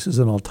all places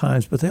and all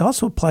times, but they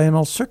also apply in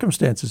all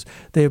circumstances.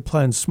 They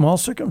apply in small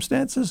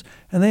circumstances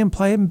and they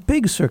apply in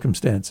big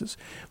circumstances.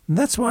 And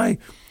that's why,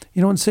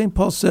 when St.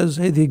 Paul says,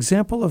 hey, the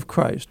example of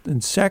Christ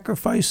in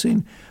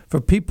sacrificing for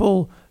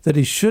people that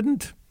he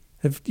shouldn't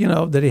have,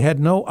 that he had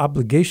no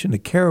obligation to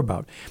care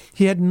about.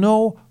 He had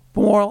no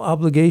moral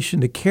obligation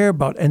to care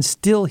about, and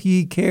still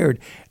he cared.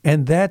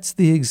 And that's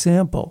the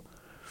example.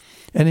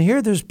 And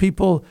here there's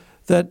people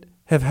that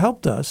have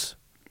helped us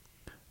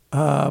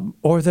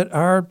or that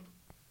are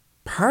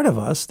part of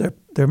us. They're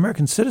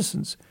American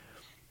citizens.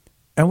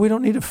 And we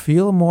don't need to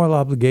feel a moral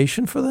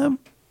obligation for them?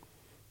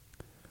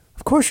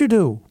 Of course you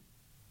do.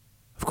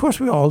 Of course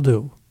we all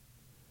do.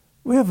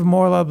 We have a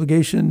moral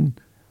obligation,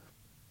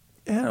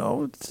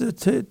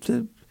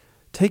 to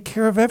take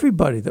care of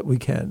everybody that we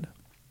can.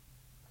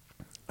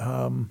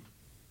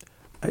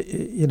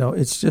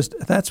 It's just,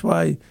 that's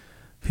why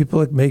people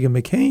like Meghan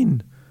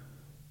McCain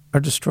are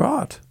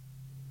distraught.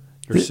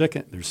 They're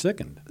sickened.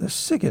 They're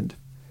sickened.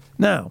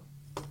 Now,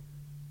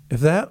 if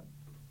that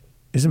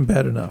isn't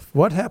bad enough,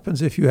 what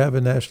happens if you have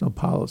a national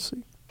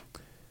policy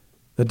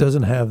that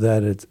doesn't have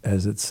that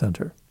as its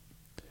center?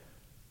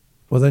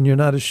 Well, then you're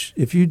not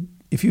if you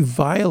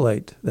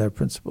violate that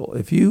principle,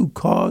 if you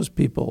cause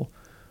people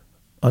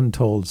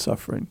untold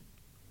suffering,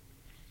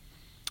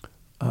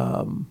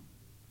 there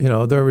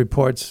are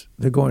reports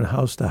they're going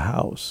house to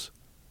house,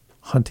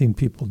 hunting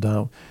people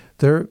down.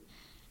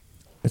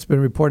 It's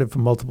been reported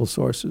from multiple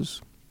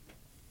sources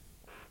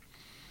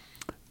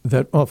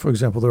that, for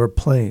example, there were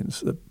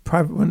planes that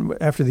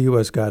after the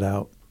U.S. got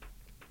out,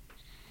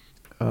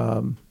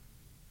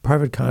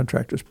 private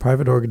contractors,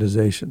 private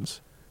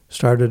organizations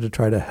started to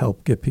try to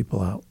help get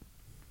people out.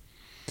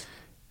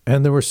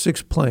 And there were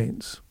 6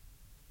 planes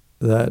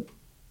that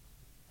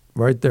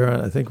right there,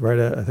 I think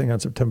on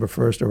September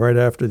 1st or right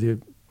after the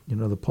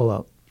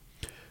pullout,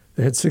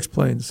 they had 6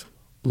 planes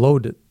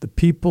loaded. The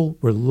people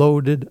were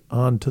loaded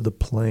onto the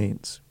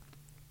planes.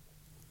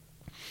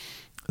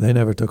 They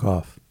never took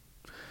off.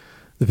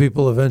 The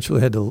people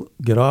eventually had to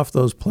get off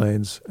those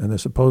planes, and they're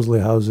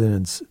supposedly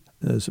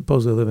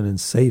living in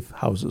safe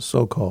houses,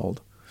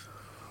 so-called.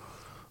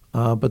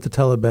 But the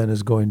Taliban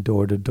is going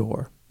door to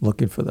door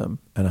looking for them.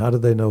 And how do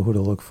they know who to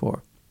look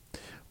for?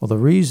 Well, the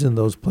reason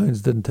those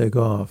planes didn't take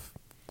off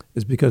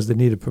is because they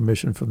needed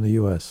permission from the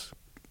U.S.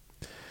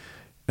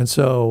 And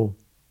so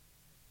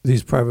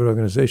these private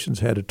organizations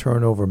had to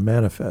turn over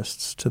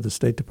manifests to the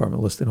State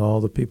Department listing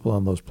all the people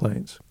on those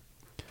planes.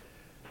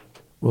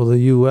 Well, the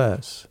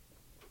U.S.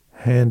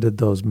 handed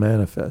those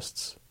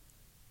manifests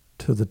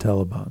to the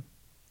Taliban.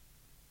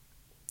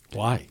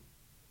 Why?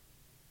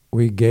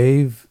 We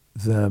gave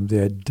them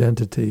the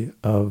identity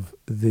of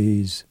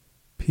these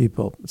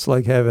people. It's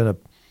like having a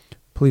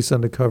police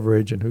undercover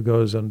agent who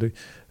goes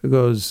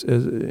he's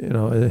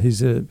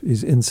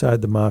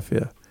inside the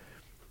mafia,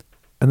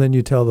 and then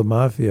you tell the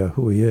mafia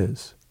who he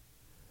is.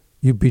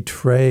 You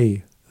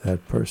betray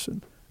that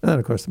person, and then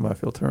of course the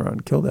mafia will turn around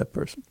and kill that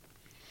person.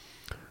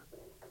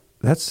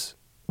 That's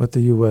what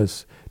the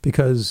U.S.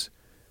 because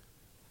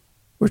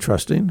we're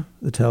trusting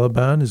the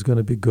Taliban is going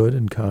to be good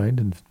and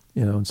kind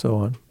and so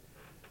on.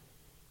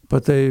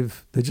 But they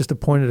just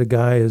appointed a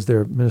guy as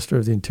their Minister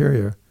of the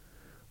Interior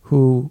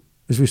who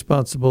is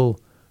responsible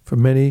for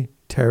many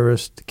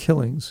terrorist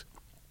killings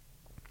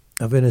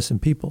of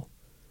innocent people.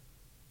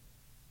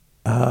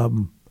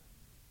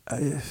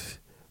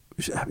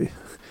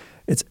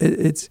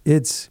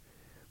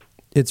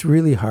 It's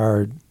really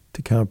hard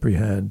to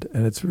comprehend,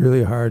 and it's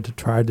really hard to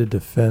try to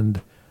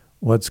defend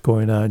what's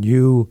going on.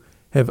 You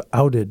have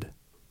outed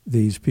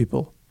these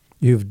people.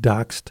 You've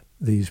doxed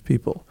these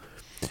people.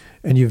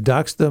 And you've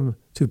doxed them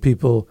to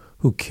people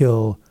who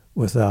kill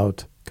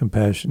without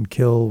compassion,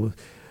 kill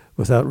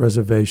without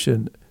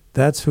reservation.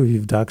 That's who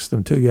you've doxed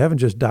them to. You haven't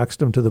just doxed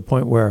them to the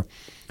point where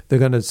they're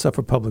going to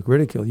suffer public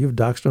ridicule. You've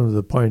doxed them to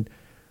the point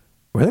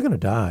where they're going to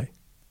die.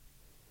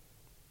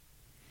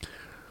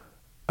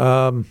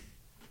 And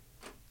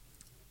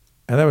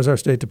that was our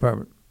State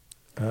Department.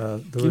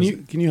 Can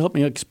you help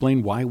me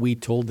explain why we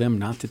told them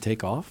not to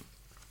take off?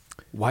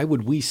 Why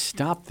would we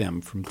stop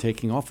them from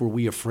taking off? Were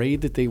we afraid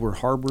that they were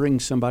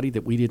harboring somebody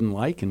that we didn't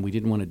like and we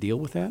didn't want to deal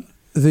with that?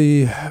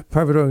 The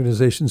private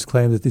organizations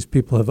claim that these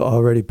people have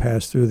already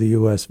passed through the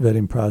U.S.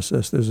 vetting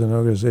process. There's an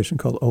organization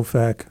called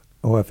OFAC,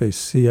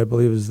 OFAC, I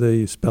believe is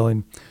the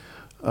spelling,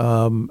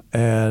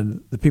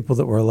 and the people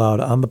that were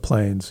allowed on the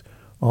planes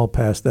all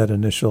passed that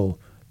initial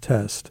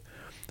test.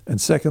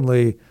 And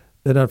secondly,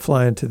 they're not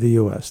flying to the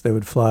U.S. They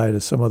would fly to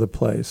some other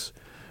place,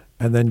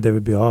 and then they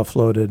would be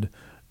offloaded,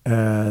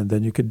 and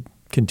then you could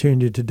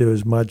continue to do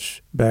as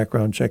much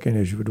background checking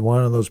as you would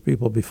want on those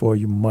people before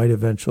you might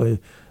eventually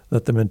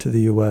let them into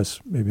the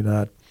U.S., maybe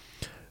not.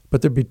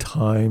 But there'd be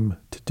time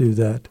to do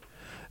that.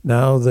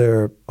 Now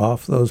they're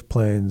off those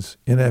planes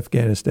in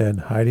Afghanistan,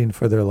 hiding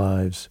for their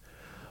lives,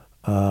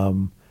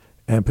 and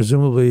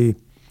presumably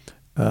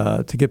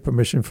to get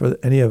permission for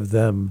any of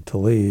them to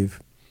leave,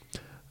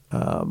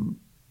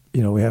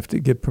 we have to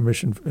get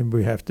permission, and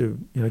we have to,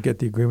 get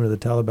the agreement of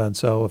the Taliban.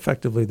 So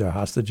effectively, they're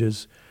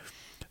hostages.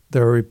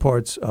 There are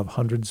reports of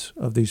hundreds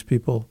of these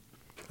people,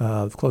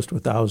 close to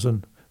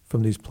 1,000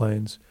 from these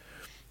planes.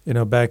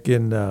 Back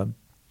when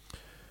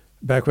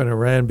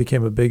Iran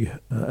became a big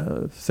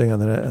thing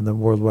on the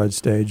worldwide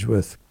stage,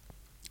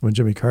 when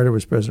Jimmy Carter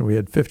was president, we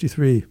had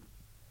 53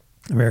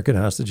 American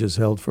hostages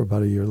held for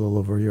about a year, a little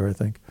over a year, I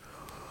think.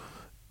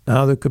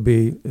 Now there could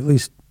be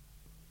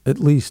at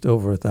least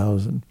over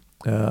 1,000.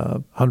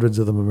 Hundreds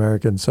of them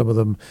American, some of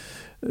them,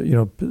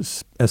 SIV,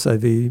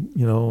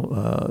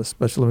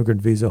 special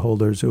immigrant visa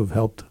holders who have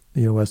helped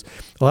the U.S.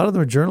 A lot of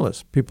them are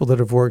journalists, people that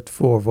have worked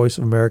for Voice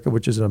of America,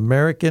 which is an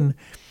American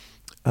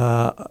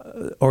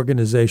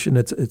organization.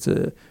 It's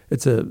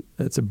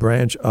a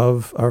branch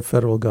of our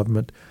federal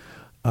government.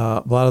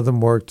 A lot of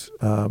them worked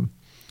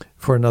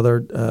for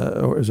another,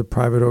 or as a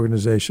private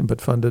organization,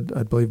 but funded,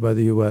 I believe, by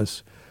the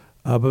U.S.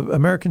 But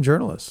American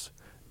journalists,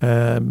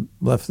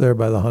 left there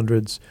by the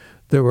hundreds.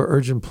 There were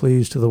urgent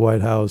pleas to the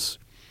White House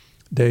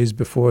days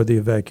before the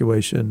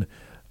evacuation.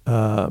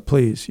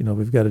 Please,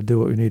 we've got to do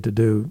what we need to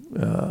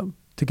do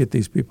to get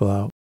these people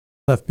out,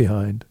 left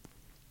behind.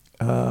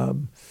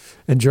 And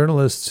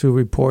journalists who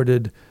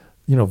reported,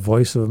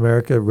 Voice of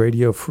America,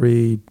 Radio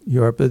Free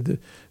Europe. The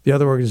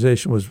other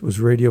organization was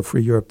Radio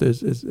Free Europe.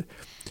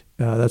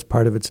 That's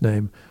part of its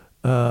name.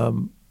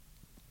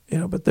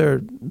 But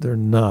they're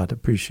not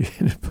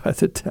appreciated by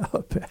the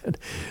Taliban.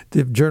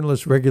 The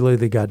journalists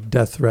regularly got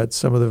death threats.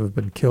 Some of them have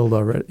been killed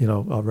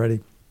already.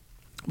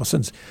 Well,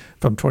 since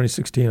from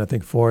 2016, I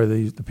think 4 of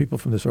the people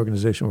from this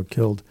organization were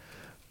killed.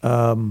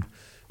 And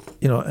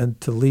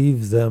to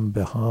leave them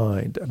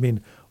behind. I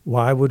mean,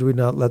 why would we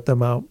not let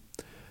them out?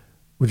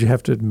 Would you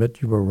have to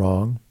admit you were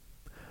wrong,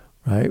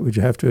 right? Would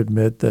you have to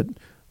admit that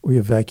we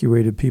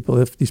evacuated people?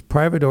 If these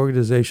private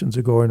organizations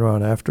are going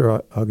around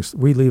after August,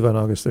 we leave on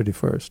August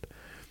 31st.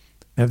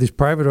 And if these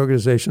private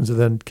organizations are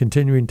then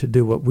continuing to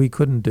do what we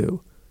couldn't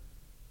do,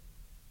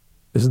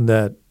 isn't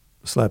that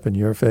a slap in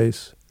your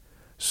face?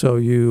 So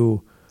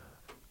you,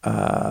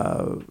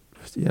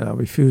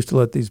 refuse to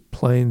let these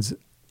planes,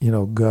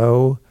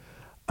 go.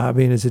 I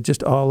mean, is it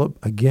just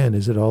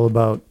is it all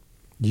about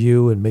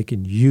you and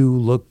making you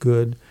look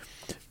good?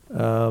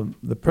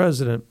 The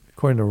president,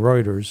 according to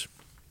Reuters,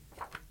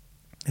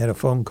 had a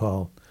phone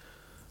call.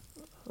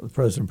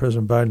 President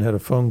Biden had a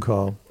phone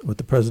call with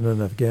the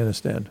president of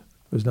Afghanistan,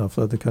 who's now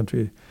fled the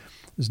country.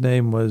 His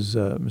name was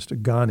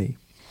Mr. Ghani.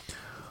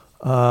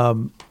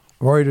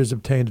 Reuters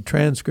obtained a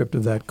transcript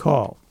of that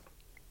call.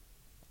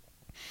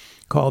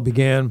 Call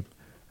began,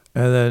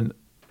 and then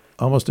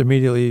almost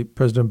immediately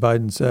President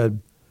Biden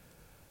said,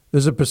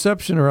 there's a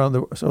perception around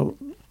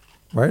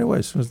right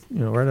away,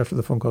 right after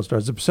the phone call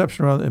starts, the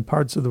perception around in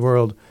parts of the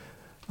world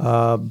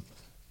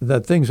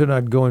that things are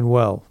not going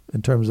well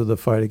in terms of the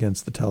fight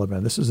against the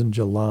Taliban. This is in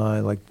July,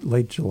 like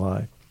late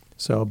July,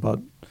 so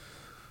about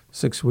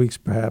 6 weeks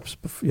perhaps,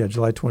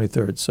 July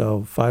 23rd,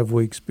 so 5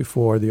 weeks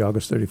before the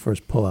August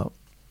 31st pullout.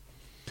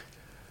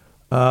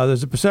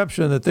 There's a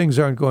perception that things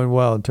aren't going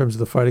well in terms of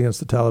the fight against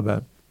the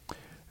Taliban.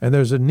 And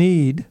there's a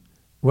need,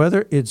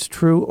 whether it's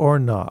true or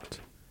not,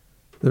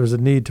 there's a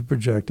need to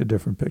project a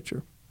different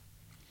picture.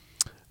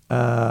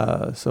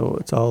 So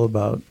it's all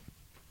about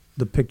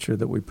the picture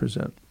that we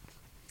present.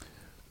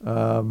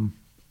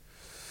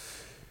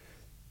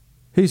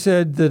 He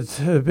said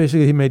that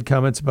basically he made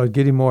comments about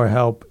getting more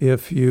help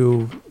if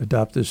you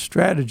adopt this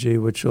strategy,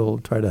 which will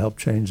try to help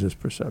change this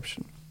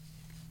perception.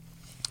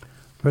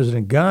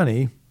 President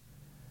Ghani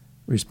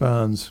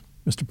responds,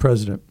 Mr.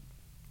 President.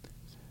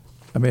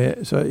 I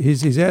mean, so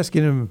he's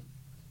asking him,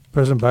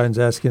 President Biden's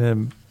asking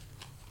him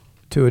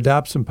to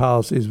adopt some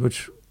policies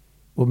which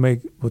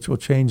will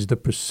change the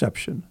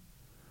perception.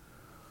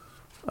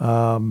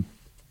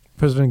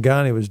 President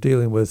Ghani was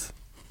dealing with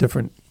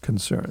different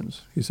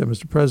concerns. He said,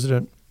 Mr.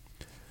 President,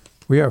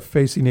 we are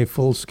facing a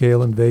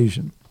full-scale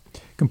invasion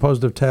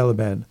composed of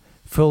Taliban,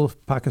 full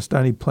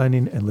Pakistani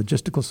planning and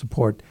logistical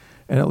support,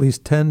 and at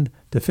least 10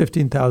 to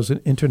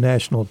 15,000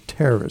 international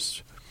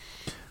terrorists.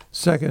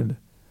 Second,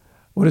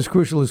 what is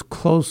crucial is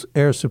close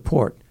air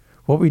support.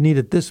 What we need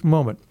at this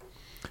moment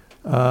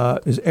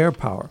is air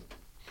power.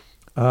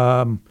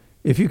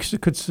 If you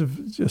could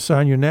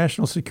assign your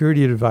national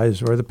security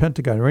advisor or the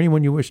Pentagon or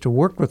anyone you wish to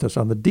work with us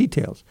on the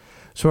details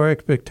So our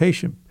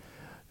expectation,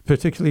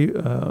 particularly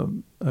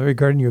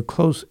regarding your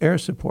close air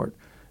support,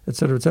 et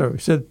cetera, et cetera. He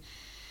said,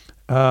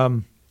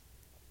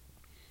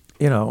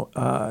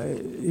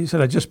 he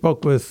said, I just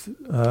spoke with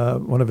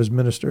one of his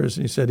ministers,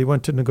 and he said he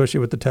went to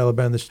negotiate with the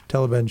Taliban. The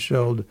Taliban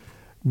showed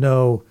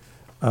no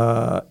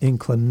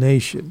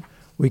inclination.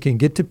 We can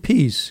get to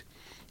peace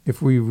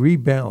if we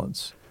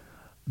rebalance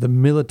the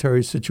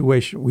military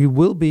situation. We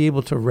will be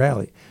able to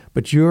rally,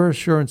 but your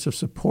assurance of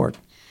support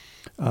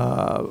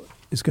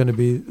is going to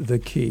be the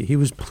key. He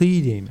was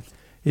pleading.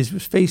 He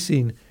was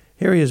facing,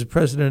 here he is, a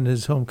president in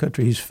his home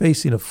country. He's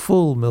facing a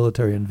full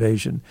military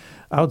invasion,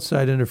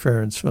 outside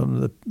interference from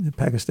the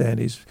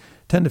Pakistanis,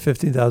 10 to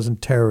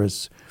 15,000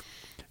 terrorists.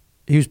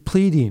 He was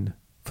pleading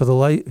for the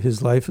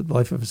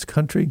life of his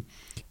country.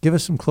 Give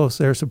us some close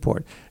air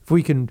support. If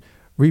we can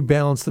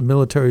rebalance the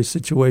military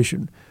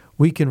situation,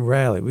 we can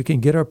rally. We can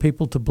get our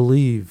people to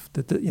believe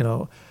that,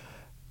 and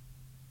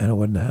it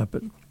wouldn't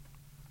happen.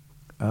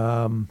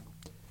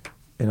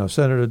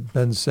 Senator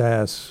Ben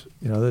Sass,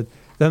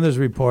 then there's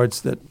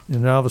reports that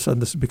all of a sudden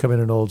this is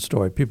becoming an old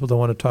story. People don't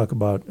want to talk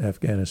about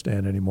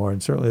Afghanistan anymore,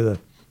 and certainly the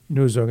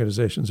news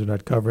organizations are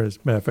not covering it. As a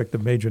matter of fact, the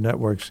major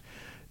networks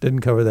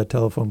didn't cover that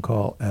telephone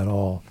call at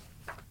all.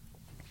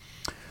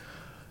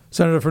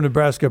 Senator from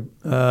Nebraska,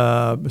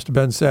 Mr.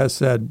 Ben Sass,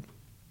 said,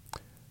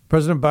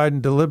 President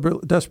Biden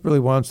desperately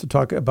wants to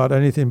talk about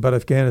anything but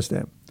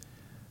Afghanistan.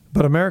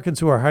 But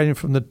Americans who are hiding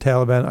from the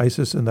Taliban,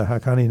 ISIS, and the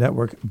Haqqani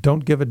network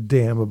don't give a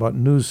damn about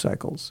news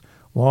cycles,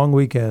 long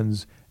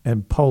weekends,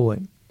 and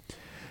polling.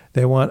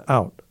 They want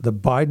out. The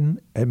Biden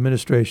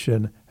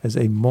administration has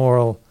a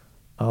moral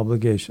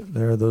obligation.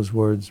 There are those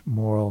words,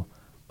 moral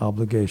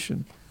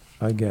obligation,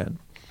 again.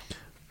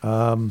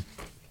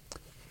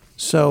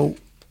 So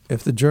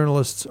if the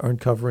journalists aren't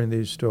covering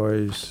these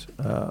stories,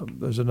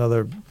 there's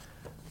another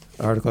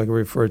article I can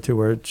refer to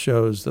where it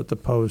shows that the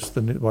Post,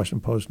 the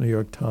Washington Post, New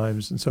York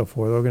Times, and so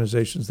forth,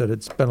 organizations that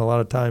had spent a lot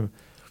of time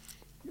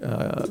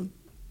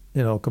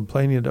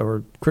complaining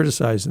or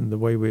criticizing the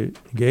way we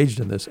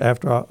engaged in this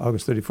after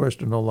August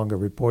 31st are no longer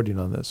reporting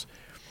on this.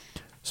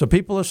 So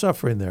people are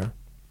suffering there.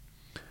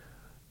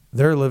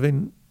 They're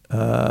living,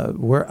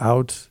 we're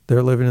out.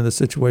 They're living in the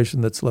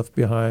situation that's left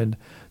behind.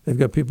 They've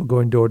got people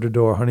going door to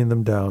door, hunting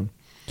them down.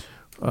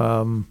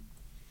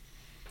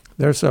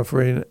 They're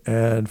suffering,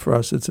 and for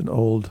us, it's an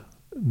old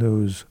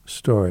news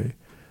story.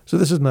 So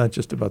this is not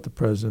just about the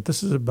president.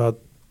 This is about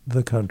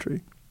the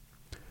country.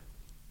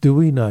 Do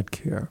we not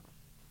care?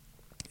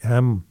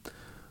 I'm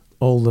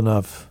old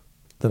enough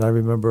that I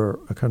remember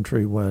a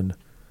country when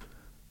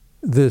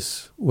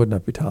this would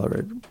not be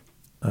tolerated.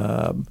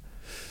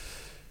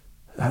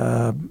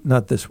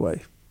 Not this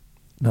way.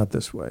 Not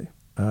this way.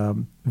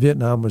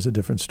 Vietnam was a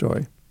different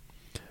story.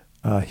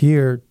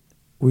 Here,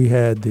 we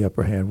had the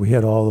upper hand. We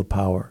had all the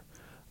power.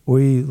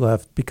 We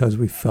left because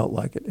we felt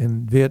like it.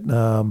 In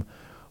Vietnam,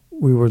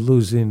 we were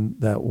losing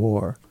that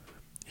war.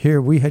 Here,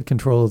 we had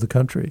control of the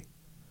country,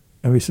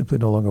 and we simply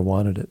no longer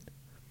wanted it.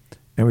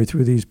 And we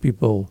threw these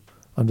people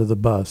under the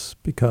bus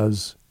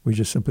because we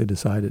just simply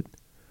decided.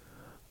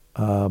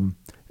 Now,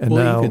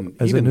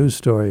 as a news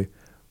story,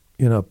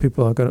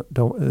 people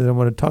don't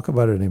want to talk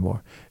about it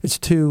anymore. It's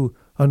too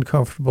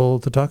uncomfortable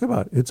to talk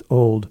about. It's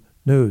old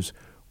news.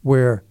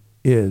 Where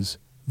is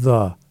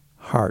the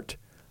heart?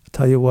 I'll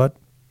tell you what.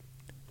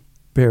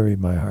 Bury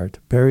my heart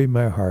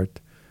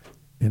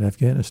in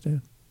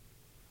Afghanistan.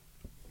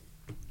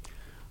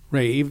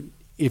 Ray,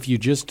 if you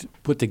just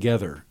put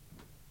together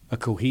a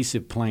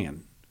cohesive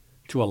plan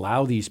to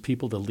allow these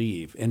people to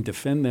leave and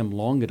defend them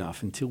long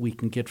enough until we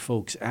can get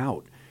folks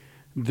out,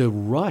 the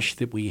rush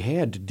that we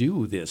had to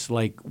do this,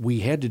 like we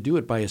had to do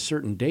it by a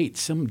certain date.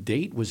 Some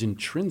date was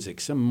intrinsic,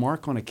 some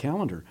mark on a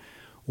calendar.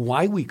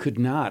 Why we could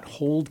not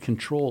hold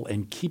control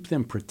and keep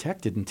them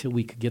protected until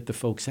we could get the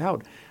folks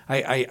out,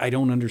 I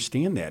don't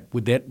understand that.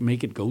 Would that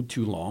make it go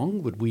too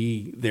long? Would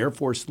we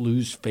therefore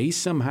lose face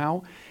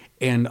somehow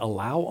and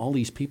allow all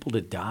these people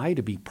to die,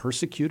 to be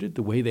persecuted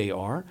the way they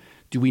are?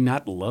 Do we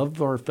not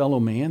love our fellow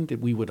man that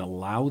we would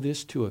allow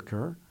this to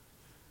occur?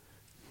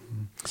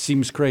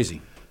 Seems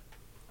crazy.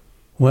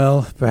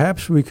 Well,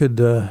 perhaps we could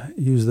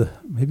use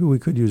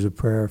a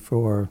prayer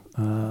for,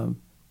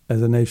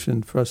 as a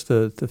nation, for us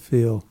to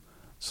feel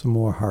some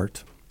more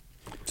heart.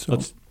 So,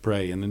 let's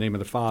pray in the name of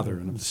the Father,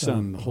 and of the Son,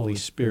 and the Holy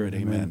Spirit.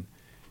 Amen.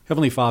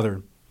 Heavenly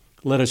Father,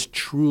 let us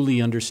truly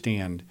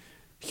understand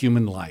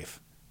human life,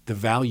 the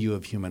value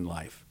of human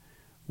life,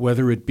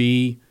 whether it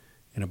be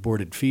an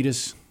aborted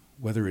fetus,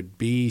 whether it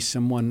be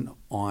someone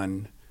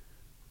on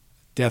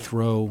death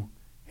row,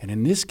 and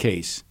in this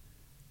case,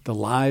 the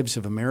lives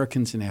of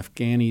Americans and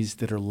Afghanis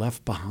that are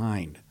left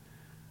behind.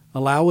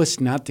 Allow us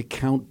not to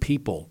count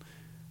people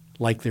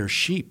like they're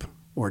sheep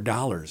or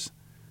dollars.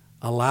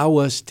 Allow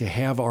us to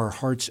have our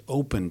hearts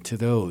open to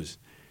those.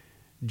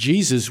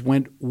 Jesus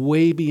went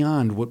way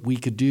beyond what we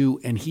could do,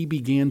 and he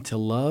began to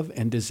love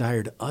and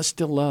desired us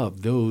to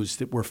love those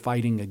that were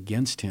fighting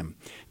against him,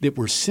 that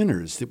were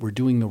sinners, that were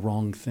doing the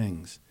wrong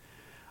things.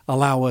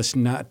 Allow us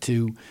not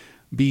to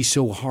be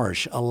so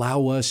harsh.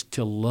 Allow us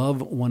to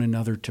love one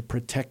another, to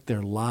protect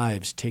their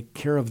lives, take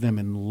care of them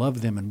and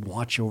love them and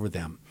watch over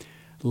them.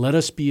 Let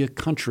us be a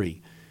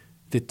country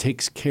that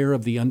takes care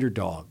of the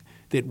underdog,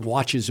 that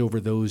watches over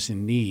those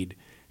in need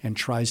and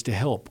tries to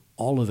help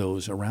all of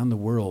those around the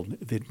world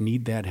that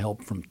need that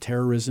help from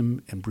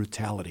terrorism and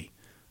brutality.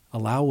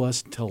 Allow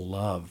us to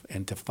love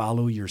and to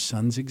follow your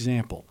Son's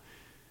example,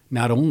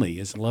 not only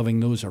as loving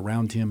those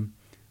around him,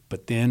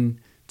 but then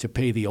to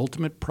pay the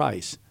ultimate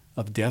price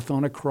of death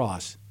on a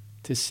cross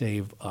to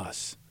save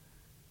us.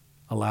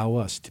 Allow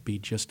us to be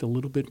just a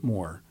little bit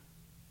more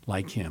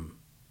like him.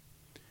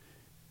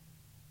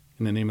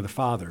 In the name of the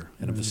Father,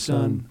 and of the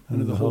Son,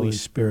 and of the Holy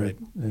Spirit.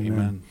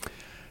 Amen.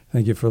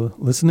 Thank you for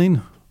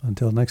listening.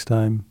 Until next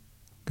time,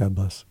 God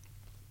bless.